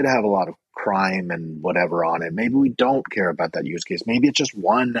did have a lot of crime and whatever on it. Maybe we don't care about that use case. Maybe it's just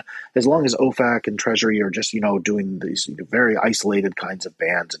one, as long as OFAC and Treasury are just, doing these very isolated kinds of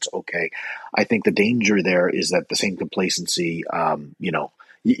bans, it's okay. I think the danger there is that the same complacency,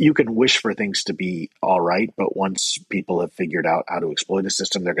 you can wish for things to be all right, but once people have figured out how to exploit a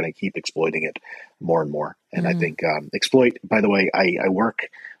system, they're going to keep exploiting it more and more. And I think exploit, by the way, I work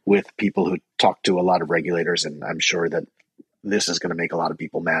with people who talk to a lot of regulators, and I'm sure that this is going to make a lot of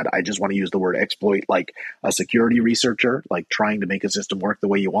people mad. I just want to use the word exploit like a security researcher, like trying to make a system work the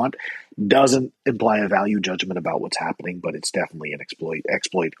way you want. Doesn't imply a value judgment about what's happening, but it's definitely an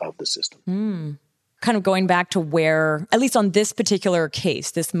exploit of the system. Kind of going back to where, at least on this particular case,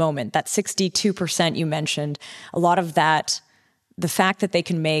 this moment, that 62% you mentioned, a lot of that, the fact that they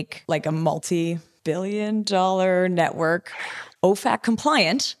can make like a multi-billion-dollar network OFAC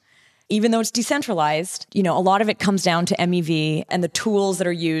compliant, even though it's decentralized, a lot of it comes down to MEV and the tools that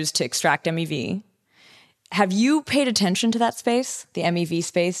are used to extract MEV. Have you paid attention to that space, the MEV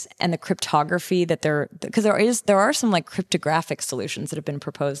space, and the cryptography because there are some like cryptographic solutions that have been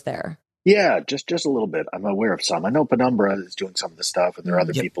proposed there? Yeah, just a little bit. I'm aware of some. I know Penumbra is doing some of this stuff, and there are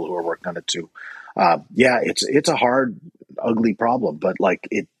other people who are working on it too. It's a hard, ugly problem, but like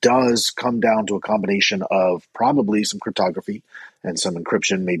it does come down to a combination of probably some cryptography and some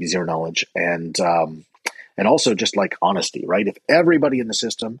encryption, maybe zero knowledge, and also just like honesty, right? If everybody in the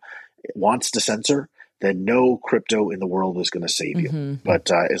system wants to censor, then no crypto in the world is going to save you. But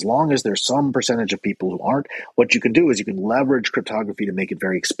as long as there's some percentage of people who aren't, what you can do is you can leverage cryptography to make it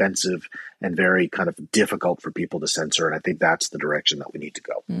very expensive and very kind of difficult for people to censor. And I think that's the direction that we need to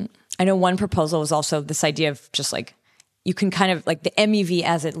go. I know one proposal was also this idea of just like, you can kind of like the MEV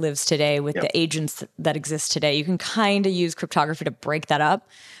as it lives today with the agents that exist today, you can kind of use cryptography to break that up.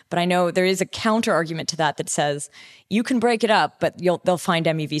 But I know there is a counter argument to that says you can break it up, but they'll find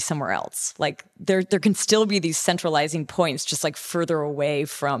MEV somewhere else. Like there can still be these centralizing points just like further away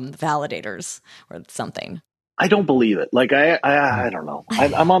from validators or something. I don't believe it. Like, I don't know.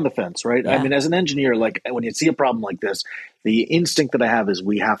 I'm on the fence, right? Yeah. I mean, as an engineer, like when you see a problem like this, the instinct that I have is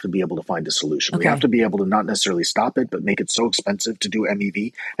we have to be able to find a solution. Okay. We have to be able to not necessarily stop it, but make it so expensive to do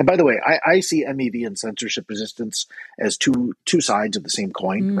MEV. And by the way, I see MEV and censorship resistance as two sides of the same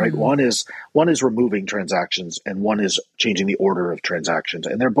coin, right? One is removing transactions and one is changing the order of transactions.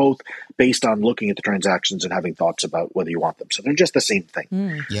 And they're both based on looking at the transactions and having thoughts about whether you want them. So they're just the same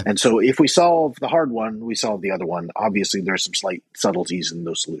thing. Yeah. And so if we solve the hard one, we solve the other one. Obviously, there's some slight subtleties in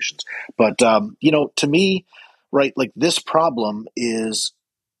those solutions. But, to me, right, like this problem is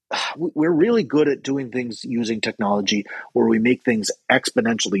we're really good at doing things using technology where we make things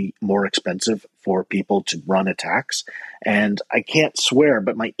exponentially more expensive for people to run attacks. And I can't swear,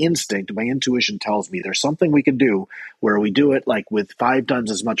 but my intuition tells me there's something we can do where we do it like with 5 times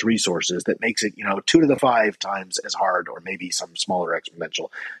as much resources that makes it, 2 to the 5 times as hard, or maybe some smaller exponential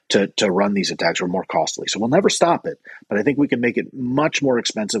to run these attacks, or more costly. So we'll never stop it, but I think we can make it much more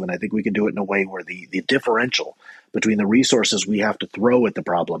expensive. And I think we can do it in a way where the differential between the resources we have to throw at the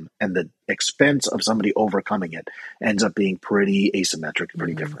problem and the expense of somebody overcoming it ends up being pretty asymmetric and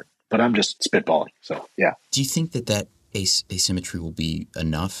pretty different. But I'm just spitballing. So, yeah. Do you think that asymmetry will be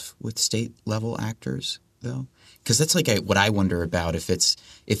enough with state level actors, though? Because that's like what I wonder about.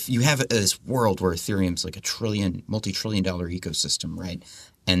 If you have this world where Ethereum's like a multi-trillion-dollar ecosystem, right?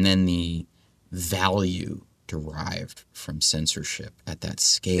 And then the value derived from censorship at that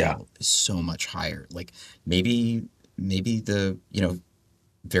scale is so much higher. Like maybe the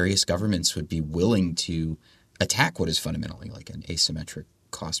various governments would be willing to attack what is fundamentally like an asymmetric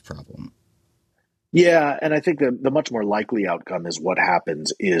cost problem. Yeah, and I think the much more likely outcome is what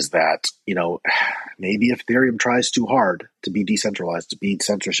happens is that, maybe if Ethereum tries too hard to be decentralized, to be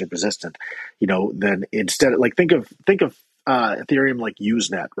censorship resistant, then instead, like think of Ethereum like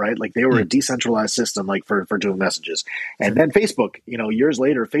Usenet, right? Like they were a decentralized system, like for doing messages. And then Facebook, years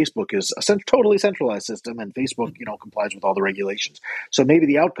later, Facebook is a totally centralized system, and Facebook, complies with all the regulations. So maybe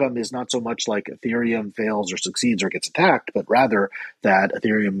the outcome is not so much like Ethereum fails or succeeds or gets attacked, but rather that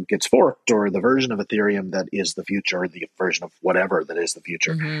Ethereum gets forked, or the version of Ethereum that is the future, or the version of whatever that is the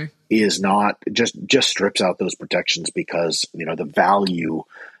future, is not just strips out those protections because, the value,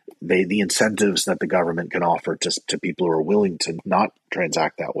 the incentives that the government can offer to people who are willing to not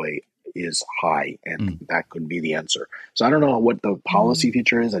transact that way is high, and that could be the answer. So I don't know what the policy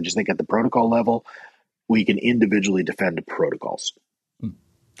feature is. I just think at the protocol level, we can individually defend protocols.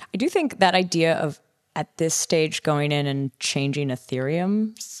 I do think that idea of at this stage, going in and changing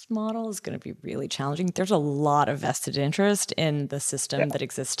Ethereum's model is going to be really challenging. There's a lot of vested interest in the system that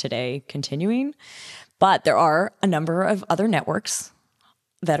exists today continuing, but there are a number of other networks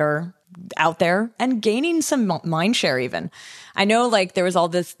that are out there and gaining some mind share even. I know like there was all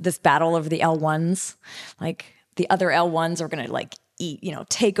this battle over the L1s, like the other L1s are going to like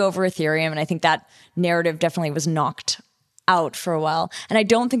take over Ethereum. And I think that narrative definitely was knocked out for a while. And I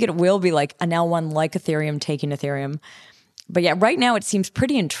don't think it will be like an L1 like Ethereum taking Ethereum. But yeah, right now it seems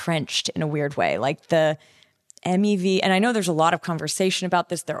pretty entrenched in a weird way. Like the MEV, and I know there's a lot of conversation about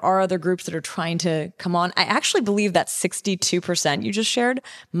this. There are other groups that are trying to come on. I actually believe that 62% you just shared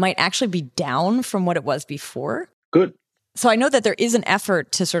might actually be down from what it was before. Good. So I know that there is an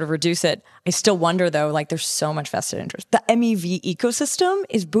effort to sort of reduce it. I still wonder though, like there's so much vested interest. The MEV ecosystem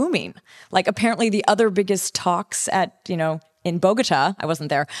is booming. Like apparently the other biggest talks at, in Bogota, I wasn't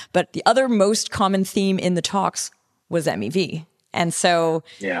there, but the other most common theme in the talks was MEV. And so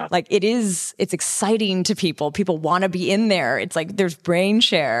like it's exciting to people. People want to be in there. It's like there's brain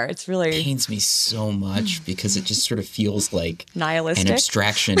share. It's really it pains me so much because it just sort of feels like nihilistic, an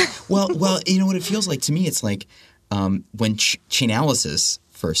abstraction. well, you know what it feels like to me? It's like when Chainalysis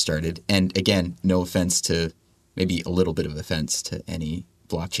first started, and again, no offense to maybe a little bit of offense to any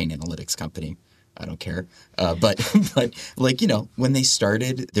blockchain analytics company. I don't care. But like, when they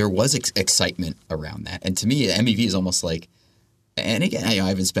started, there was excitement around that. And to me, MEV is almost like, and again, I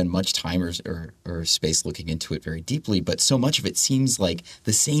haven't spent much time or space looking into it very deeply, but so much of it seems like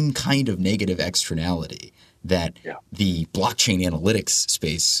the same kind of negative externality that the blockchain analytics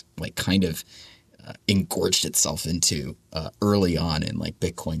space like kind of engorged itself into early on in like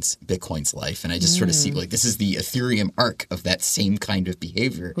Bitcoin's life. And I just sort of see like this is the Ethereum arc of that same kind of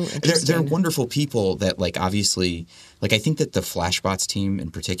behavior. Ooh, there are wonderful people that like obviously like I think that the Flashbots team in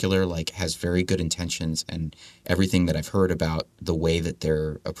particular like has very good intentions, and everything that I've heard about the way that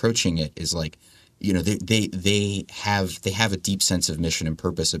they're approaching it is like, they have a deep sense of mission and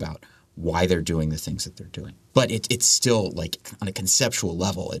purpose about why they're doing the things that they're doing. But it's still like on a conceptual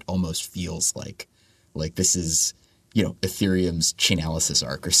level, it almost feels like this is, Ethereum's Chainalysis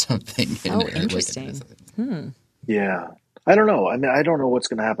arc or something. Oh, interesting. Yeah. I don't know. I mean, I don't know what's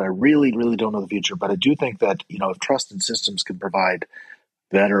going to happen. I really, really don't know the future. But I do think that, if trusted systems can provide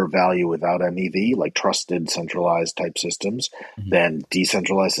better value without MEV, like trusted centralized type systems, than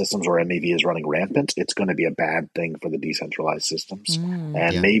decentralized systems where MEV is running rampant, it's going to be a bad thing for the decentralized systems.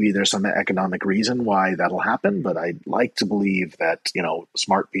 Maybe there's some economic reason why that'll happen, but I'd like to believe that,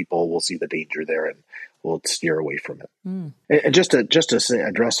 smart people will see the danger there and will steer away from it. And just to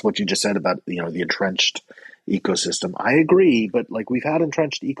address what you just said about, the entrenched ecosystem, I agree, but like we've had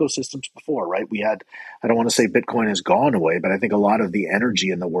entrenched ecosystems before, right? I don't want to say Bitcoin has gone away, but I think a lot of the energy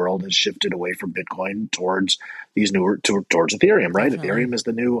in the world has shifted away from Bitcoin towards towards Ethereum, right? Definitely. Ethereum is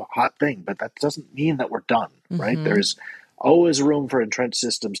the new hot thing, but that doesn't mean that we're done, right? There's always room for entrenched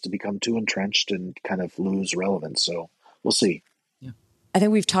systems to become too entrenched and kind of lose relevance. So we'll see. I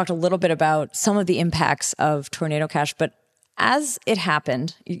think we've talked a little bit about some of the impacts of Tornado Cash, but as it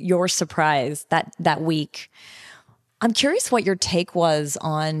happened, your surprise that week, I'm curious what your take was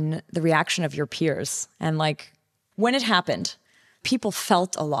on the reaction of your peers. And like when it happened, people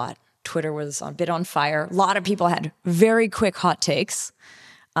felt a lot. Twitter was a bit on fire. A lot of people had very quick hot takes.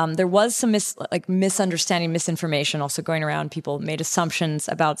 There was some misunderstanding, misinformation also going around. People made assumptions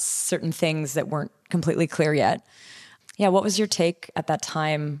about certain things that weren't completely clear yet. Yeah, what was your take at that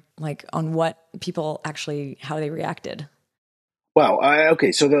time, like on what people actually, how they reacted? Well,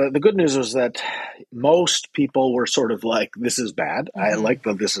 okay. So the good news was that most people were sort of like, this is bad. I like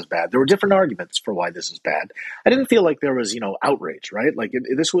the this is bad. There were different arguments for why this is bad. I didn't feel like there was, outrage, right? Like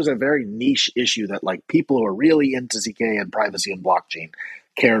this was a very niche issue that like people who are really into ZK and privacy and blockchain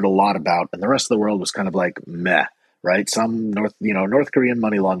cared a lot about. And the rest of the world was kind of like, meh, right? Some North Korean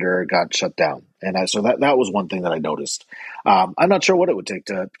money launderer got shut down. And so that was one thing that I noticed. I'm not sure what it would take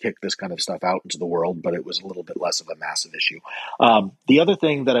to kick this kind of stuff out into the world, but it was a little bit less of a massive issue. The other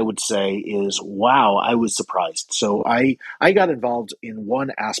thing that I would say is, wow, I was surprised. So I got involved in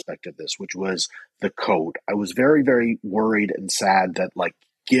one aspect of this, which was the code. I was very, very worried and sad that like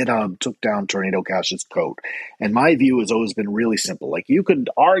GitHub took down Tornado Cash's code. And my view has always been really simple. Like you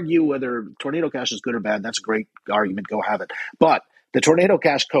could argue whether Tornado Cash is good or bad. That's a great argument. Go have it. But the Tornado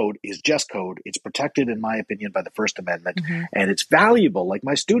Cash code is just code. It's protected, in my opinion, by the First Amendment, and it's valuable. Like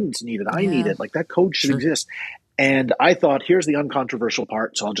my students need it. I need it. Like that code should exist. And I thought, here's the uncontroversial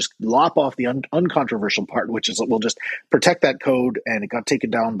part. So I'll just lop off the uncontroversial part, which is we'll just protect that code. And it got taken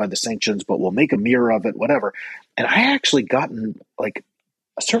down by the sanctions, but we'll make a mirror of it, whatever. And I actually gotten like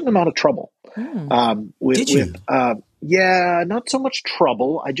a certain amount of trouble. Did you? Yeah, not so much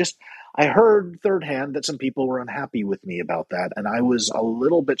trouble. I heard third hand that some people were unhappy with me about that, and I was a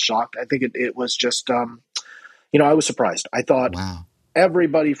little bit shocked. I think it was just, I was surprised. I thought Wow.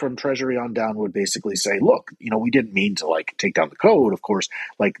 everybody from Treasury on down would basically say, look, we didn't mean to like take down the code. Of course,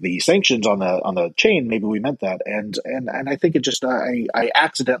 like the sanctions on the chain, maybe we meant that. And I think it just, I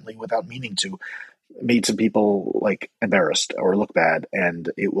accidentally, without meaning to, made some people like embarrassed or look bad.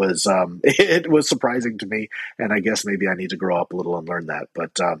 And it was, it was surprising to me. And I guess maybe I need to grow up a little and learn that.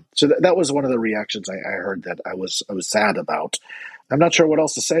 But, so that was one of the reactions I heard that I was sad about. I'm not sure what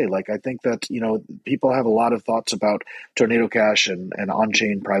else to say. Like, I think that, people have a lot of thoughts about Tornado Cash and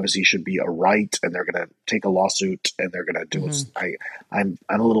on-chain privacy should be a right, and they're going to take a lawsuit and they're going to do it. I'm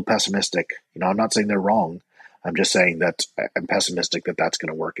a little pessimistic. I'm not saying they're wrong. I'm just saying that I'm pessimistic that that's going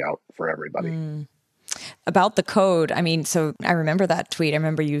to work out for everybody. About the code, I mean, so I remember that tweet. I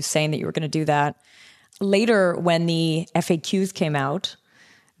remember you saying that you were going to do that. Later, when the FAQs came out,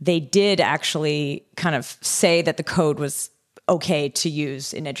 they did actually kind of say that the code was okay to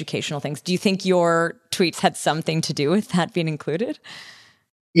use in educational things. Do you think your tweets had something to do with that being included?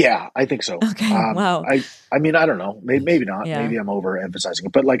 Yeah, I think so. Okay, wow. I mean, I don't know. Maybe not. Yeah. Maybe I'm overemphasizing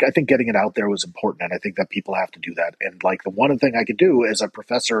it. But like, I think getting it out there was important, and I think that people have to do that. And like, the one thing I could do as a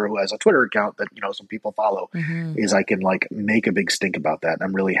professor who has a Twitter account that some people follow is I can like make a big stink about that. And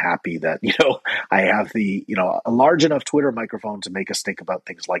I'm really happy that I have the a large enough Twitter microphone to make a stink about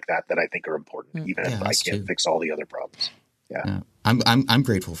things like that I think are important, even if I can't fix all the other problems. Yeah, I'm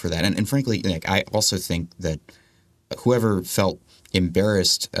grateful for that, and frankly, like, I also think that whoever felt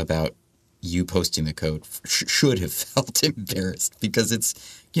embarrassed about you posting the code should have felt embarrassed, because it's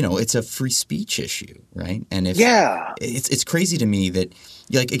a free speech issue, right? And it's crazy to me that,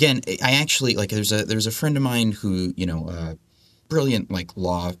 like, again, I actually, like, there's a friend of mine who brilliant, like,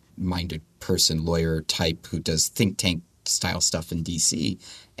 law-minded person, lawyer type, who does think tank style stuff in DC,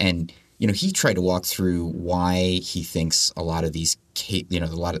 and he tried to walk through why he thinks a lot of these, a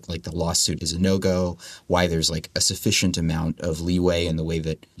lot of like the lawsuit is a no-go, why there's like a sufficient amount of leeway in the way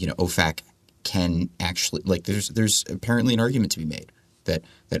that, OFAC can actually, like, there's apparently an argument to be made that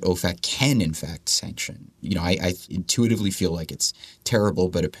OFAC can in fact sanction. I intuitively feel like it's terrible,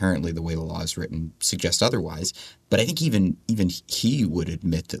 but apparently the way the law is written suggests otherwise. But I think even he would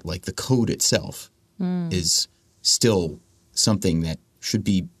admit that, like, the code itself is still something that should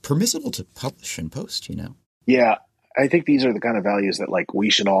be permissible to publish and post, Yeah, I think these are the kind of values that, like, we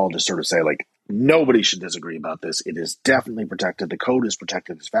should all just sort of say, like, nobody should disagree about this. It is definitely protected. The code is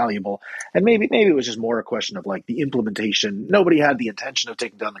protected. It's valuable. And maybe it was just more a question of, like, the implementation. Nobody had the intention of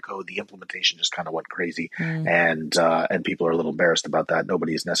taking down the code. The implementation just kind of went crazy, and people are a little embarrassed about that.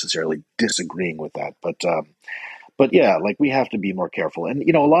 Nobody is necessarily disagreeing with that, but yeah, like, we have to be more careful. And,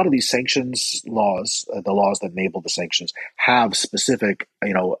 a lot of these sanctions laws, the laws that enable the sanctions, have specific,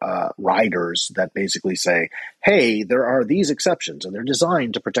 riders that basically say, hey, there are these exceptions, and they're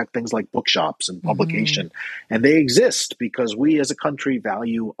designed to protect things like bookshops and publication. And they exist because we as a country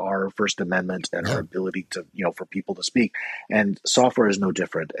value our First Amendment and our ability to, for people to speak. And software is no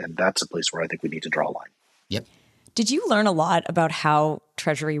different. And that's a place where I think we need to draw a line. Yep. Did you learn a lot about how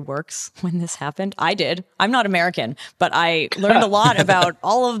Treasury works when this happened? I did. I'm not American, but I learned a lot about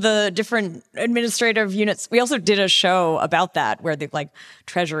all of the different administrative units. We also did a show about that, where the, like,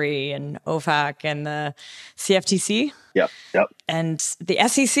 Treasury and OFAC and the CFTC. Yep. And the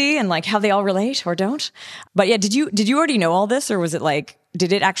SEC, and like how they all relate or don't. But yeah, did you already know all this, or was it like,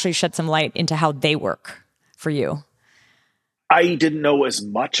 did it actually shed some light into how they work for you? I didn't know as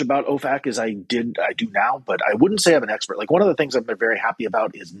much about OFAC as I do now, but I wouldn't say I'm an expert. Like, one of the things I'm very happy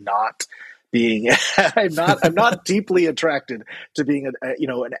about is not being I'm not deeply attracted to being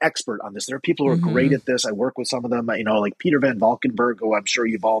an expert on this. There are people who are great at this. I work with some of them, like Peter Van Valkenburg, who I'm sure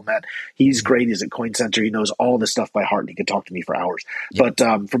you've all met. He's great. He's at Coin Center. He knows all this stuff by heart, and he can talk to me for hours. Yep.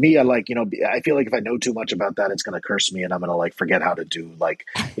 But for me, I feel like if I know too much about that, it's going to curse me, and I'm going to, like, forget how to do, like,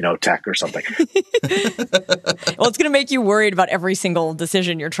 tech or something. Well, it's going to make you worried about every single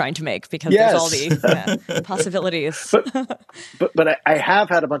decision you're trying to make, because there's all the possibilities. But I have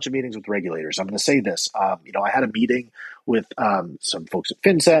had a bunch of meetings with regulators. I'm going to say this. I had a meeting with some folks at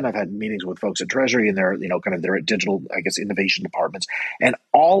FinCEN. I've had meetings with folks at Treasury and their, kind of their digital, I guess, innovation departments. And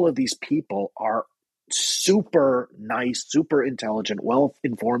all of these people are super nice, super intelligent, well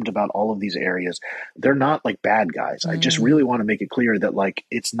informed about all of these areas. They're not like bad guys. I just really want to make it clear that, like,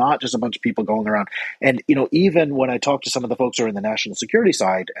 it's not just a bunch of people going around. And, even when I talk to some of the folks who are in the national security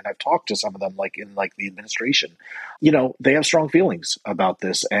side, and I've talked to some of them, like, in, like, the administration, they have strong feelings about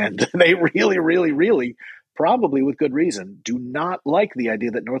this, and they really, really, really probably with good reason, do not like the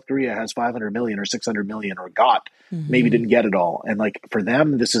idea that North Korea has 500 million or 600 million or maybe didn't get it all. And like for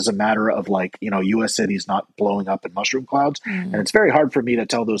them, this is a matter of like, U.S. cities not blowing up in mushroom clouds. And it's very hard for me to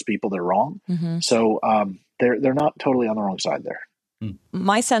tell those people they're wrong. So they're not totally on the wrong side there.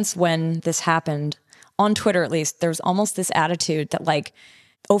 My sense when this happened, on Twitter at least, there's almost this attitude that like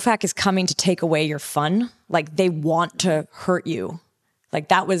OFAC is coming to take away your fun. Like they want to hurt you. Like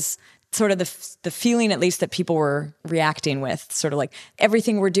that was sort of the feeling, at least, that people were reacting with, sort of like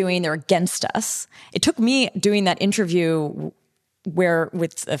everything we're doing, they're against us. It took me doing that interview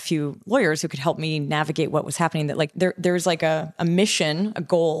with a few lawyers who could help me navigate what was happening, that like there's like a mission, a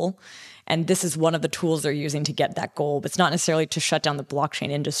goal, and this is one of the tools they're using to get that goal. But it's not necessarily to shut down the blockchain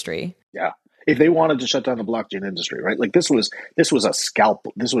industry. Yeah. If they wanted to shut down the blockchain industry, right? Like this was a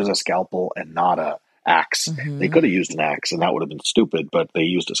scalpel. This was a scalpel and not a axe. They could have used an axe and that would have been stupid, but they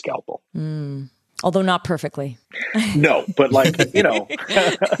used a scalpel. Although not perfectly. No, but like,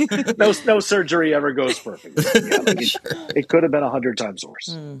 no surgery ever goes perfectly. It could have been 100 times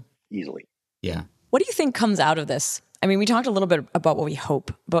worse, easily. Yeah. What do you think comes out of this? I mean, we talked a little bit about what we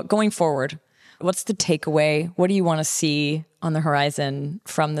hope, but going forward, what's the takeaway? What do you want to see on the horizon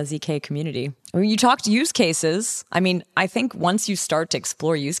from the ZK community? I mean, you talked use cases. I mean, I think once you start to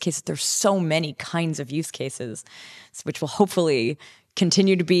explore use cases, there's so many kinds of use cases, which will hopefully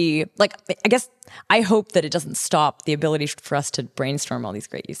continue to be, like, I guess I hope that it doesn't stop the ability for us to brainstorm all these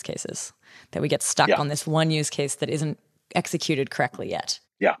great use cases, that we get stuck on this one use case that isn't executed correctly yet.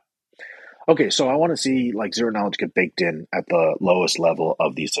 Yeah. Okay, so I want to see like zero knowledge get baked in at the lowest level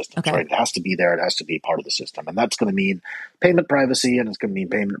of these systems, right? It has to be there. It has to be part of the system. And that's going to mean payment privacy, and it's going to mean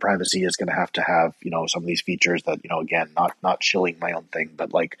payment privacy is going to have, some of these features that, again, not shilling my own thing,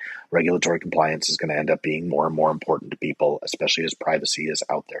 but like regulatory compliance is going to end up being more and more important to people, especially as privacy is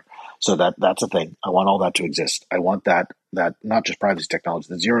out there. So that's a thing. I want all that to exist. I want that not just privacy technology,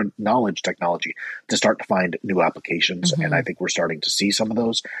 the zero knowledge technology to start to find new applications. And I think we're starting to see some of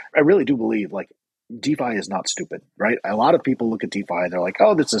those. I really do believe like DeFi is not stupid, right? A lot of people look at DeFi and they're like,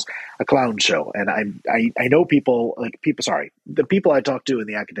 oh, this is a clown show. And I know the people I talk to in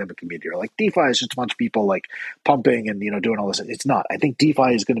the academic community are like, DeFi is just a bunch of people like pumping and, doing all this. It's not. I think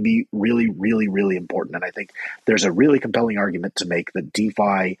DeFi is going to be really, really, really important. And I think there's a really compelling argument to make that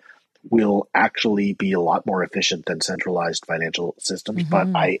DeFi will actually be a lot more efficient than centralized financial systems. But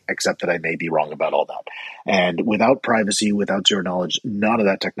I accept that I may be wrong about all that. And without privacy, without zero knowledge, none of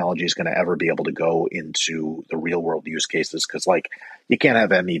that technology is going to ever be able to go into the real world use cases. Because like you can't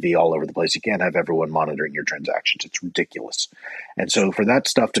have MEV all over the place. You can't have everyone monitoring your transactions. It's ridiculous. And so for that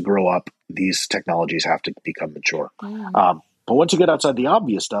stuff to grow up, these technologies have to become mature. But once you get outside the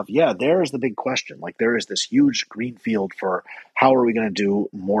obvious stuff, there is the big question. Like there is this huge green field for how are we going to do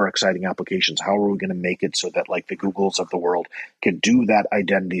more exciting applications? How are we going to make it so that like the Googles of the world can do that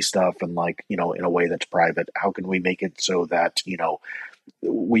identity stuff and like, in a way that's private? How can we make it so that,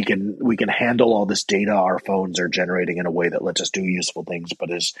 we can handle all this data our phones are generating in a way that lets us do useful things,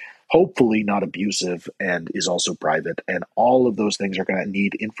 but is hopefully not abusive and is also private. And all of those things are going to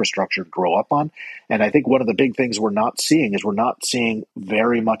need infrastructure to grow up on. And I think one of the big things we're not seeing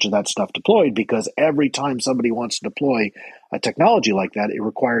very much of that stuff deployed, because every time somebody wants to deploy a technology like that, it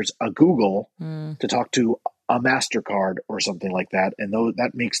requires a Google to talk to a MasterCard or something like that. And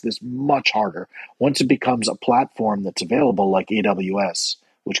that makes this much harder. Once it becomes a platform that's available like AWS,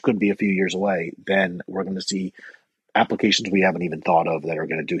 which could be a few years away, then we're going to see applications we haven't even thought of that are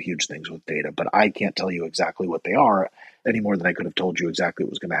going to do huge things with data. But I can't tell you exactly what they are any more than I could have told you exactly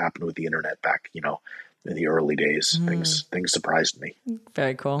what was going to happen with the internet back, in the early days. Things surprised me.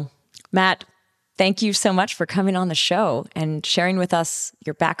 Very cool. Matt, thank you so much for coming on the show and sharing with us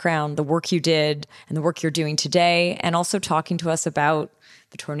your background, the work you did, and the work you're doing today, and also talking to us about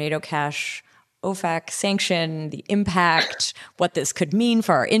the Tornado Cash OFAC sanction, the impact, what this could mean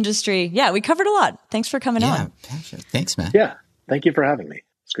for our industry. Yeah, we covered a lot. Thanks for coming on. Thanks, Matt. Yeah, thank you for having me.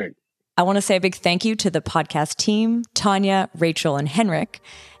 It's great. I want to say a big thank you to the podcast team, Tanya, Rachel, and Henrik,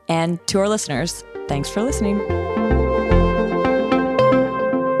 and to our listeners. Thanks for listening.